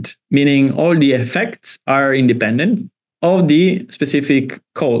independent, meaning all the effects are independent. of the specific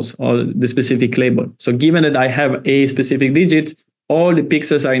cause or the specific label. So given that I have a specific digit, all the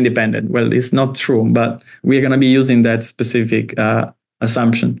pixels are independent. Well, it's not true, but we're going to be using that specific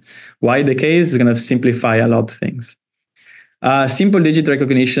assumption. Why the case is going to simplify a lot of things. Simple digit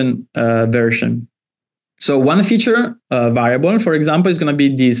recognition version. So one feature variable, for example, is going to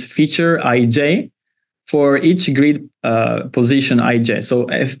be this feature ij for each grid position ij. So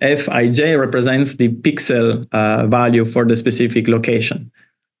fij represents the pixel value for the specific location.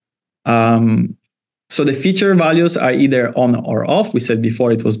 So the feature values are either on or off. We said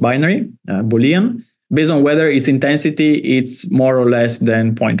before it was binary, Boolean, based on whether its intensity it's more or less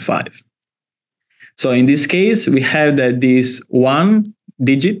than 0.5. So in this case, we have that this one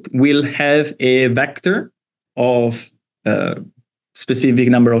digit will have a vector of a specific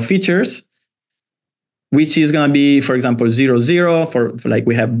number of features, which is going to be, for example, 0, 0, for like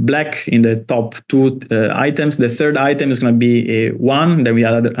we have black in the top two items. The third item is going to be a 1, then we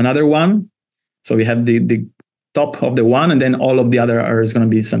have another 1. So we have the top of the 1, and then all of the other are going to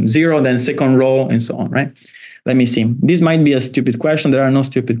be some 0, then second row, and so on, right? Let me see. This might be a stupid question. There are no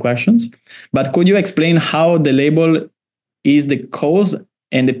stupid questions. But could you explain how the label is the cause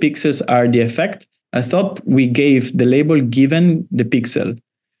and the pixels are the effect? I thought we gave the label given the pixel,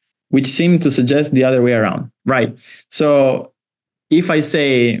 which seemed to suggest the other way around. Right. So if I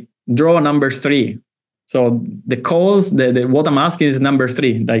say draw number 3, so the cause, what I'm asking is number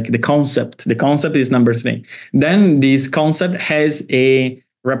 3, like the concept. The concept is number 3. Then this concept has a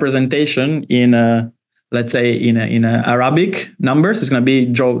representation in a, let's say in a Arabic numbers. It's going to be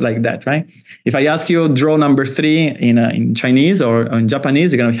draw like that, right? If I ask you draw number 3 in Chinese or in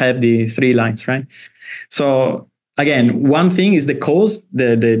Japanese, you're going to have the 3 lines, right? So again, one thing is the cause,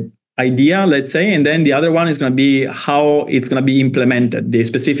 the idea, let's say, and then the other one is going to be how it's going to be implemented, the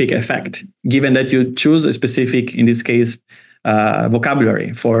specific effect, given that you choose a specific, in this case,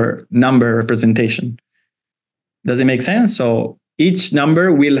 vocabulary for number representation. Does it make sense? So each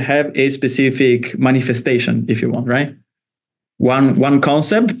number will have a specific manifestation, if you want, right? One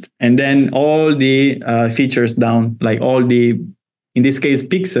concept, and then all the features down, like all the, in this case,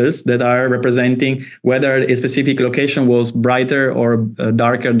 pixels that are representing whether a specific location was brighter or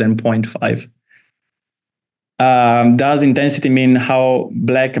darker than 0.5. Does intensity mean how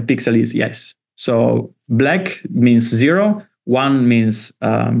black a pixel is? Yes. So black means 0, 1 means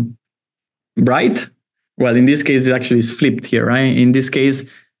bright. Well, in this case, it actually is flipped here, right? In this case,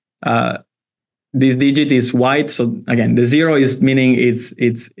 this digit is white. So again, the 0 is meaning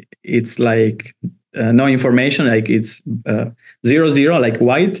it's like no information, like it's 0, 0, like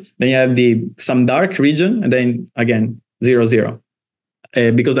white. Then you have some dark region, and then again 0, 0,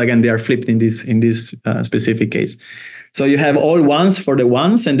 because again they are flipped in this specific case. So you have all ones for the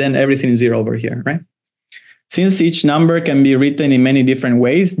ones, and then everything is 0 over here, right? Since each number can be written in many different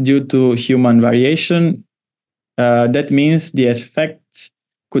ways due to human variation, that means the effects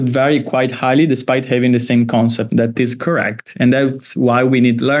could vary quite highly despite having the same concept. That is correct, and that's why we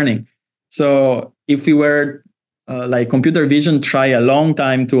need learning. So if we were like computer vision, try a long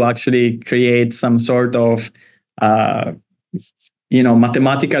time to actually create some sort of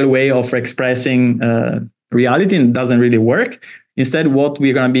mathematical way of expressing reality, and it doesn't really work. Instead, what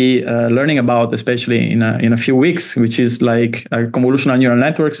we're going to be learning about, especially in a few weeks, which is like convolutional neural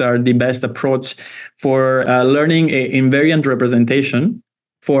networks are the best approach for learning an invariant representation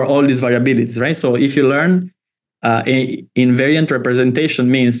for all these variabilities, right? So if you learn invariant representation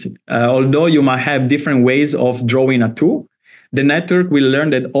means although you might have different ways of drawing a 2, the network will learn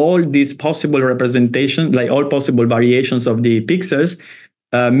that all these possible representations, like all possible variations of the pixels,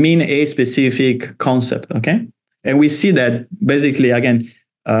 mean a specific concept, okay? And we see that basically, again,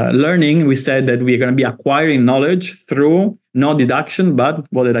 learning, we said that we're going to be acquiring knowledge through no deduction, but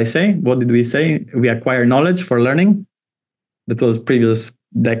what did I say? What did we say? We acquire knowledge for learning. That was previous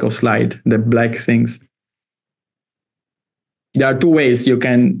deck of slide, the black things. There are 2 ways you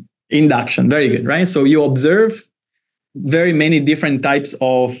can induction. Very good, right? So you observe very many different types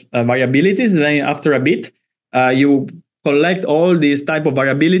of variabilities. Then after a bit, you collect all these type of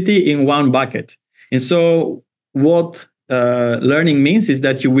variability in one bucket. And so what learning means is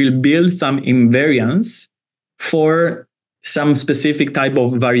that you will build some invariance for some specific type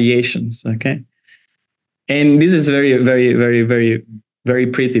of variations, okay? And this is very, very, very, very, very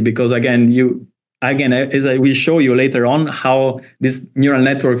pretty because again, as I will show you later on how these neural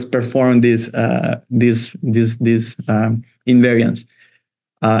networks perform this invariance.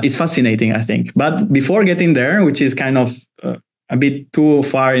 It's fascinating, I think. But before getting there, which is kind of a bit too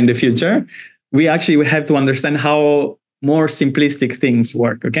far in the future, we have to understand how more simplistic things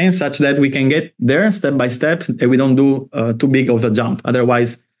work, okay? Such that we can get there step by step and we don't do too big of a jump.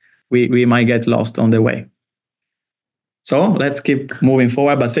 Otherwise, we might get lost on the way. So let's keep moving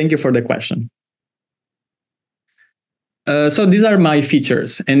forward, but thank you for the question. So these are my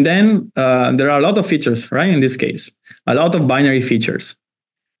features. And then there are a lot of features, right? In this case, a lot of binary features.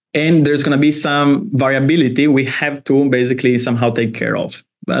 And there's going to be some variability we have to basically somehow take care of.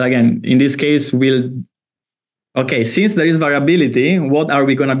 But again, in this case, okay, since there is variability, what are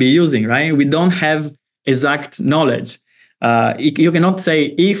we going to be using, right? We don't have exact knowledge. You cannot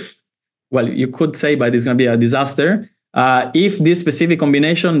say you could say, but it's going to be a disaster. If this specific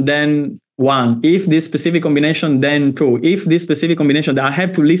combination, then 1. If this specific combination, then 2. If this specific combination, then I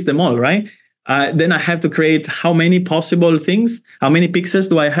have to list them all, right? Then I have to create how many possible things, how many pixels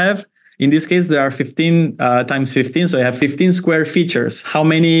do I have? In this case, there are 15 times 15, so I have 15 square features. How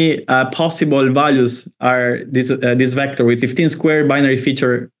many possible values are this vector with 15 square binary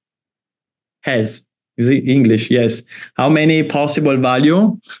feature has? Is it English? Yes. How many possible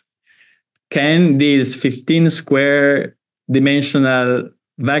value can this 15 square dimensional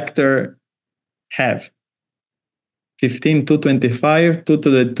vector have? 15, 225, 2 to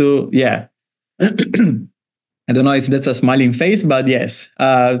the 2, yeah. I don't know if that's a smiling face, but yes,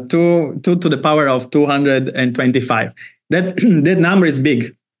 2 to the power of 225. That number is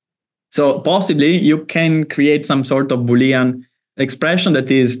big. So possibly you can create some sort of Boolean expression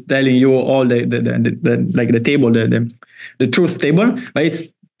that is telling you all the like the table, the truth table, but it's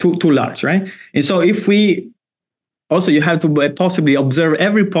too large, right? And so if we also, you have to possibly observe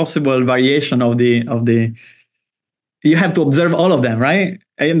every possible variation of the. You have to observe all of them, right?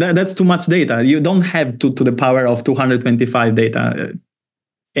 And that's too much data. You don't have to the power of 225 data.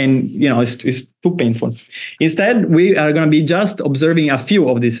 And, it's too painful. Instead, we are going to be just observing a few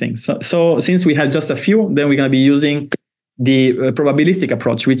of these things. So since we have just a few, then we're going to be using the probabilistic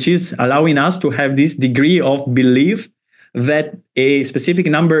approach, which is allowing us to have this degree of belief that a specific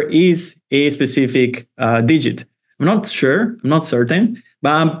number is a specific digit. I'm not sure, I'm not certain,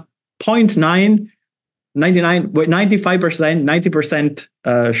 but I'm 0.9 95%,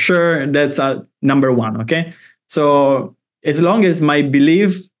 90% sure that's a number 1, okay? So as long as my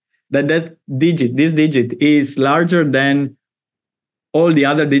belief that this digit is larger than all the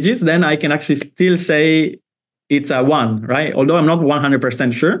other digits, then I can actually still say it's a 1, right? Although I'm not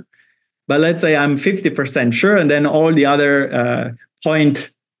 100% sure, but let's say I'm 50% sure, and then all the other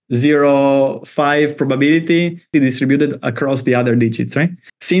 0.05 probability distributed across the other digits, right?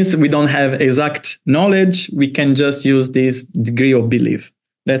 Since we don't have exact knowledge, we can just use this degree of belief.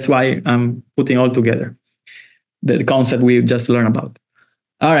 That's why I'm putting all together the concept we just learned about.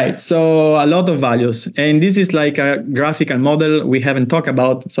 All right, so a lot of values. And this is like a graphical model we haven't talked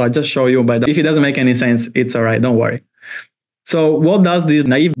about, so I just show you, but if it doesn't make any sense, it's all right, don't worry. So what does this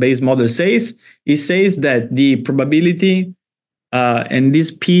naive Bayes model says? It says that the probability, and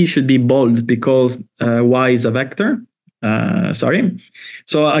this P should be bold because Y is a vector. Sorry.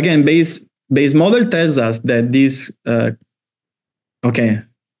 So again, Bayes model tells us that this, okay,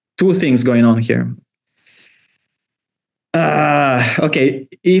 two things going on here. Okay,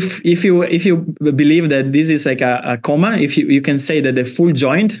 if you believe that this is like a comma, if you can say that the full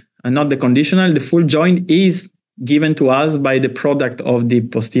joint and not the conditional, the full joint is given to us by the product of the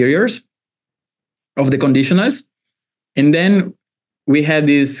posteriors of the conditionals, and then we have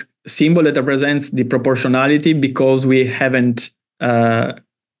this symbol that represents the proportionality because we haven't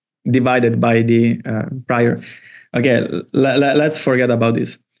divided by the prior. Okay, let's forget about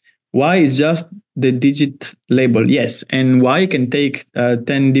this. Y is just the digit label, yes, and Y can take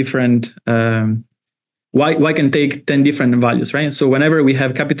 10 different Y can take 10 different values, right? So whenever we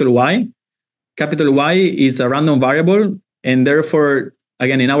have capital Y is a random variable, and therefore,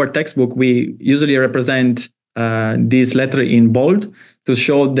 again, in our textbook, we usually represent this letter in bold to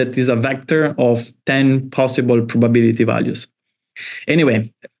show that is a vector of 10 possible probability values.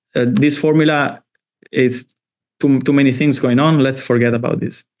 Anyway, this formula is too many things going on. Let's forget about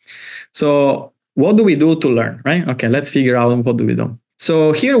this. So what do we do to learn, right? Okay, let's figure out what do we do.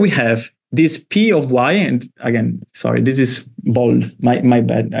 So here we have this P of Y, and again, sorry, this is bold. My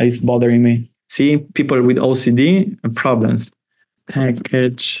bad, it's bothering me. See, people with OCD problems.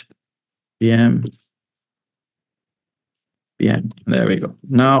 Package PM. There we go.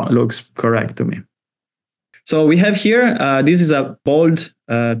 Now it looks correct to me. So we have here, this is a bold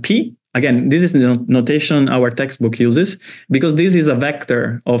P. Again, this is the notation our textbook uses because this is a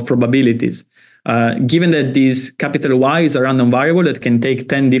vector of probabilities. Given that this capital Y is a random variable that can take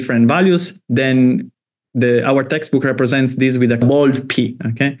 10 different values, then our textbook represents this with a bold P,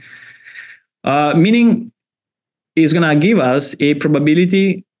 okay? Meaning is going to give us a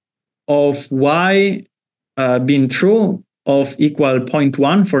probability of y being true of equal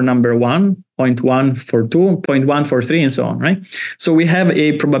 0.1 for number 1, 0.1 for 2, 0.1 for 3, and so on, right? So we have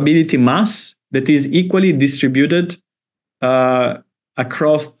a probability mass that is equally distributed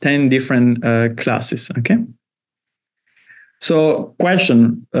across 10 different classes, okay? So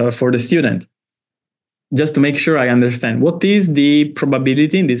question for the student, just to make sure I understand, what is the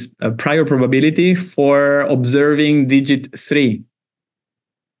probability, this prior probability for observing digit 3?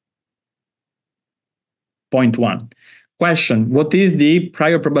 0.1. Question, what is the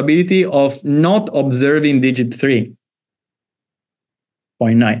prior probability of not observing digit 3?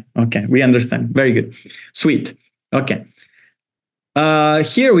 0.9. Okay, we understand. Very good. Sweet. Okay.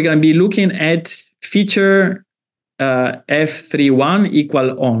 Here we're going to be looking at feature F31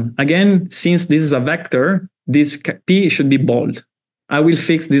 equal on. Again, since this is a vector, this P should be bold. I will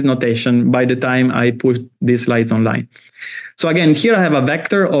fix this notation by the time I put these slides online. So again, here I have a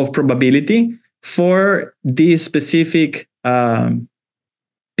vector of probability for this specific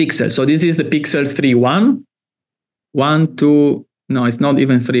pixel. So this is the pixel 3, 1, 2, no, it's not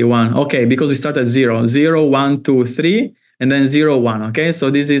even 3, 1. Okay, because we start at 0, 0, 1, 2, 3, and then 0, 1. Okay,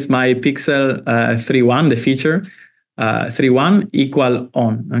 so this is my pixel 3, 1, the feature 3, 1 equal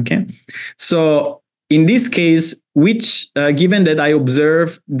on. Okay, so in this case, which given that I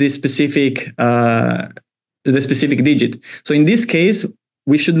observe the specific digit. So in this case,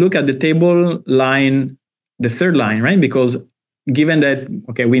 we should look at the table line, the third line, right? Because given that,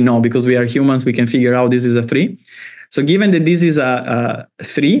 okay, we know because we are humans, we can figure out this is a 3. So given that this is a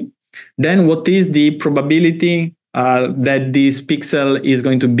 3, then what is the probability that this pixel is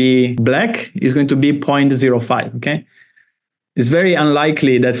going to be black? Is going to be 0.05, okay? It's very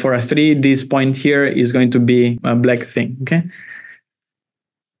unlikely that for a 3, this point here is going to be a black thing, okay?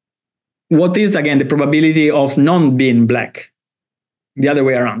 What is, again, the probability of non being black? The other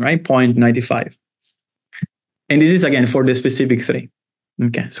way around, right? 0.95. And this is, again, for the specific 3.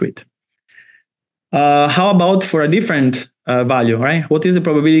 Okay, sweet. How about for a different value, right? What is the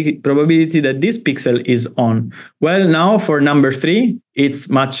probability that this pixel is on? Well, now for number 3, it's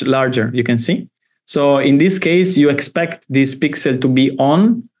much larger, you can see. So in this case, you expect this pixel to be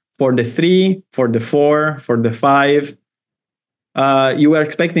on for the 3, for the 4, for the 5. You are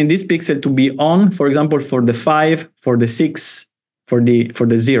expecting this pixel to be on, for example, for the 5, for the 6, for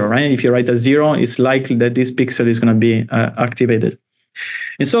the 0, right? If you write a 0, it's likely that this pixel is going to be activated.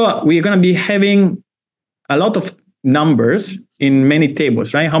 And so we're going to be having a lot of numbers in many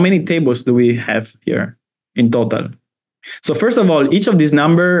tables, right? How many tables do we have here in total? So first of all, each of these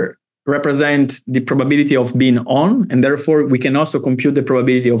numbers represent the probability of being on, and therefore we can also compute the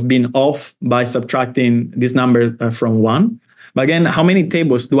probability of being off by subtracting this number from 1. But again, how many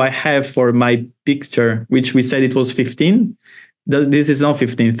tables do I have for my picture, which we said it was 15? This is not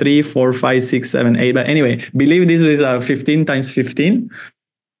 15, 3, 4, 5, 6, 7, 8. But anyway, believe this is a 15 times 15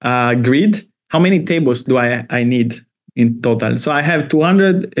 grid. How many tables do I need in total? So I have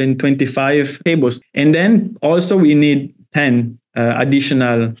 225 tables. And then also we need 10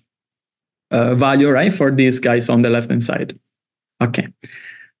 additional value, right, for these guys on the left-hand side. Okay.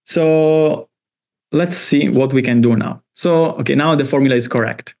 So let's see what we can do now. So, okay, now the formula is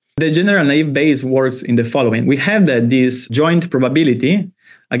correct. The general naive Bayes works in the following. We have that this joint probability,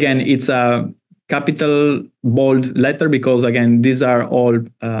 again, it's a capital bold letter because, again, these are all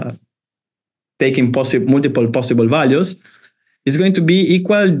taking multiple possible values, is going to be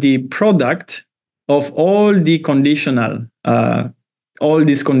equal the product of all this conditional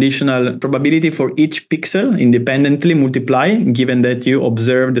probability for each pixel independently multiply, given that you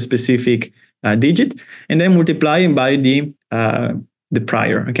observe the specific digit, and then multiply by the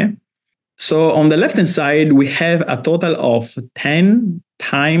prior, okay? So on the left-hand side, we have a total of 10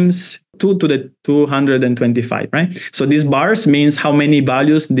 times 2 to the 225, right? So these bars means how many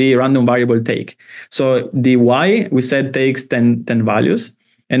values the random variable take. So the y, we said, takes 10 values.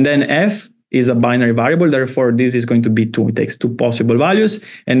 And then f is a binary variable, therefore this is going to be 2. It takes 2 possible values.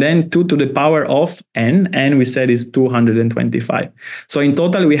 And then 2 to the power of n we said is 225. So in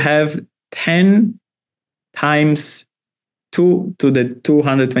total, we have 10 times 2 to the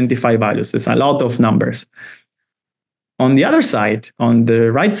 225 values. It's a lot of numbers. On the other side, on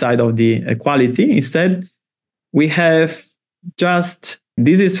the right side of the equality, instead, we have just,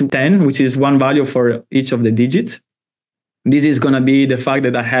 this is 10, which is one value for each of the digits. This is going to be the fact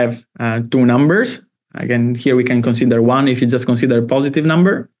that I have 2 numbers. Again, here we can consider 1 if you just consider a positive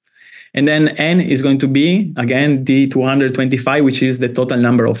number. And then n is going to be, again, the 225, which is the total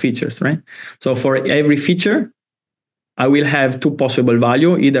number of features, right? So for every feature, I will have 2 possible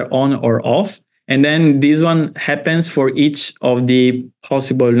values, either on or off. And then this one happens for each of the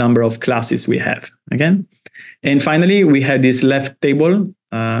possible number of classes we have, again. And finally, we have this left table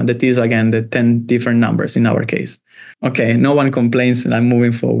that is, again, the 10 different numbers in our case. Okay, no one complains and I'm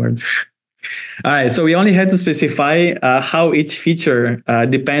moving forward. All right, so we only had to specify how each feature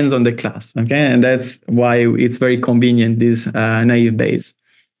depends on the class, okay? And that's why it's very convenient, this naive Bayes.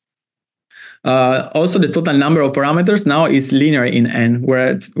 Also, the total number of parameters now is linear in n,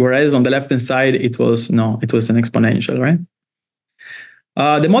 whereas on the left-hand side, it was an exponential, right?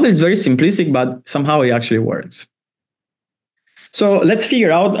 The model is very simplistic, but somehow it actually works. So let's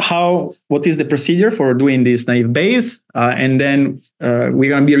figure out what is the procedure for doing this naive Bayes, and then we're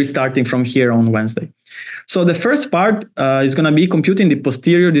going to be restarting from here on Wednesday. So the first part is going to be computing the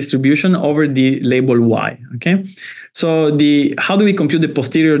posterior distribution over the label y. Okay. So how do we compute the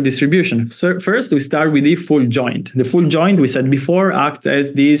posterior distribution? So first, we start with the full joint. The full joint, we said before, acts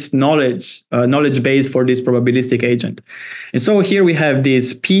as this knowledge base for this probabilistic agent. And so here we have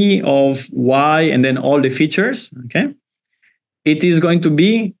this P of y and then all the features. Okay. It is going to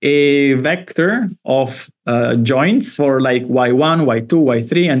be a vector of joints for like y1, y2,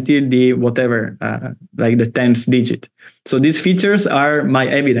 y3 until the whatever, like the 10th digit. So these features are my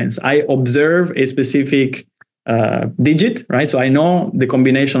evidence. I observe a specific digit, right? So I know the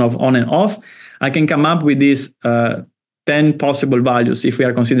combination of on and off. I can come up with these 10 possible values if we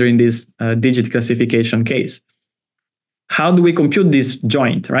are considering this digit classification case. How do we compute this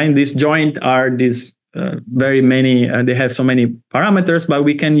joint, right? This joint are these very many, they have so many parameters, but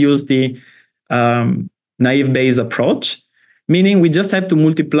we can use the naive Bayes approach, meaning we just have to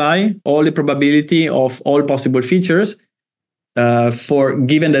multiply all the probability of all possible features for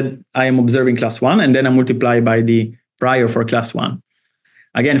given that I am observing class 1, and then I multiply by the prior for class 1.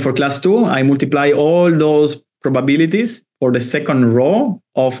 Again, for class 2, I multiply all those probabilities for the second row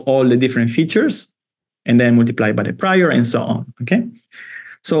of all the different features, and then multiply by the prior and so on, okay?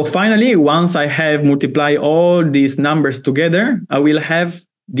 So finally, once I have multiplied all these numbers together, I will have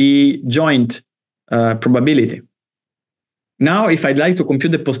the joint probability. Now, if I'd like to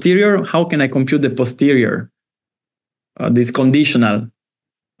compute the posterior, how can I compute the posterior, this conditional,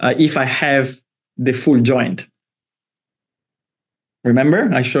 if I have the full joint?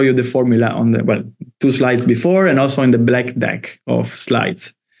 Remember, I show you the formula on the 2 slides before and also in the black deck of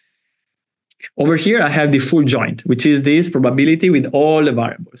slides. Over here, I have the full joint, which is this probability with all the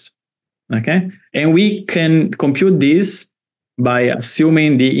variables, okay? And we can compute this by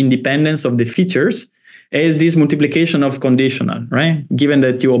assuming the independence of the features as this multiplication of conditional, right? Given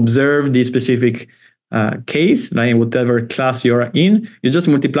that you observe the specific case, right, whatever class you're in, you just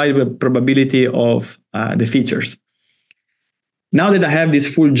multiply the probability of the features. Now that I have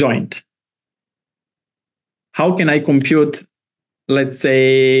this full joint, how can I compute, let's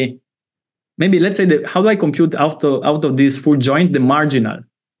say, how do I compute out of this full joint the marginal?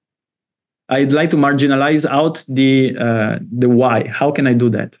 I'd like to marginalize out the y. How can I do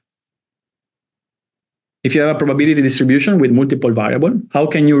that? If you have a probability distribution with multiple variables, how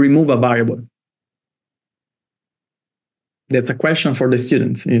can you remove a variable? That's a question for the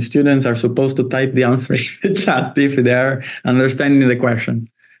students. If students are supposed to type the answer in the chat if they are understanding the question.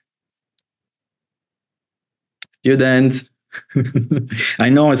 Students, I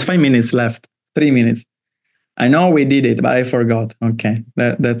know it's 5 minutes left, 3 minutes. I know we did it, but I forgot. Okay,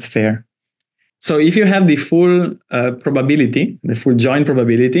 that's fair. So if you have the full probability, the full joint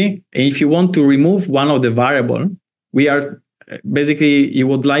probability, and if you want to remove one of the variable, we are basically,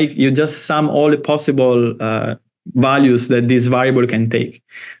 you just sum all the possible values that this variable can take.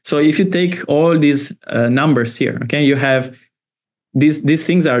 So if you take all these numbers here, okay, you have these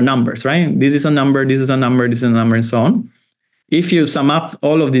things are numbers, right? This is a number, this is a number, this is a number, and so on. If you sum up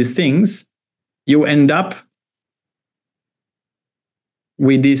all of these things, you end up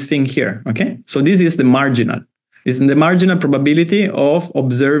with this thing here, okay? So this is the marginal. It's the marginal probability of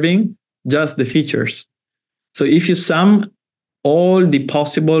observing just the features. So if you sum all the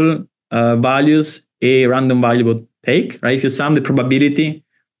possible values a random variable take, right? If you sum the probability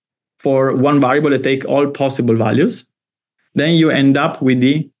for one variable that take all possible values, then you end up with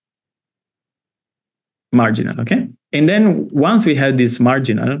the marginal, okay? And then once we had this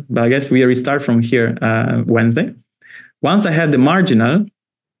marginal, but I guess we restart from here Wednesday. Once I have the marginal,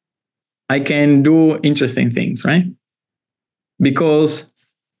 I can do interesting things, right? Because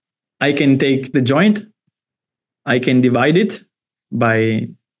I can take the joint, I can divide it by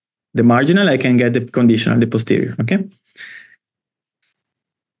the marginal, I can get the conditional, the posterior, okay?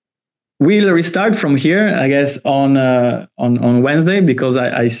 We'll restart from here, I guess, on Wednesday, because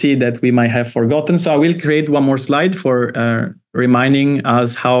I see that we might have forgotten. So I will create one more slide for reminding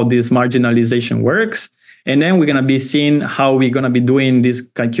us how this marginalization works. And then we're going to be seeing how we're going to be doing these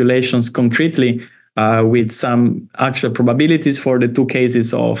calculations concretely with some actual probabilities for the two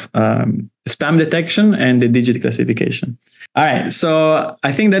cases of spam detection and the digit classification. All right, so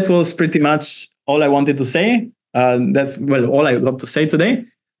I think that was pretty much all I wanted to say. That's all I got to say today.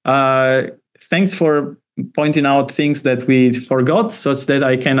 Thanks for pointing out things that we forgot, such that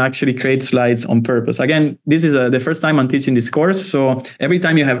I can actually create slides on purpose. Again, this is the first time I'm teaching this course, so every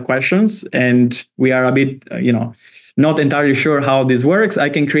time you have questions and we are a bit, not entirely sure how this works, I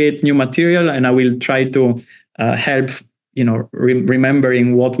can create new material and I will try to help,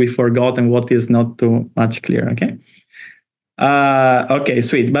 remembering what we forgot and what is not too much clear. Okay. Okay,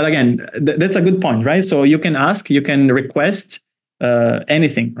 sweet. But again, that's a good point, right? So you can ask, you can request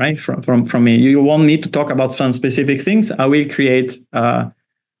anything, right? From me. You want me to talk about some specific things, I will create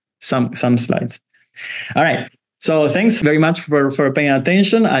some slides. All right. So thanks very much for paying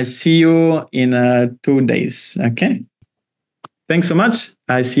attention. I see you in 2 days. Okay. Thanks so much.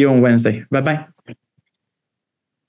 I see you on Wednesday. Bye-bye.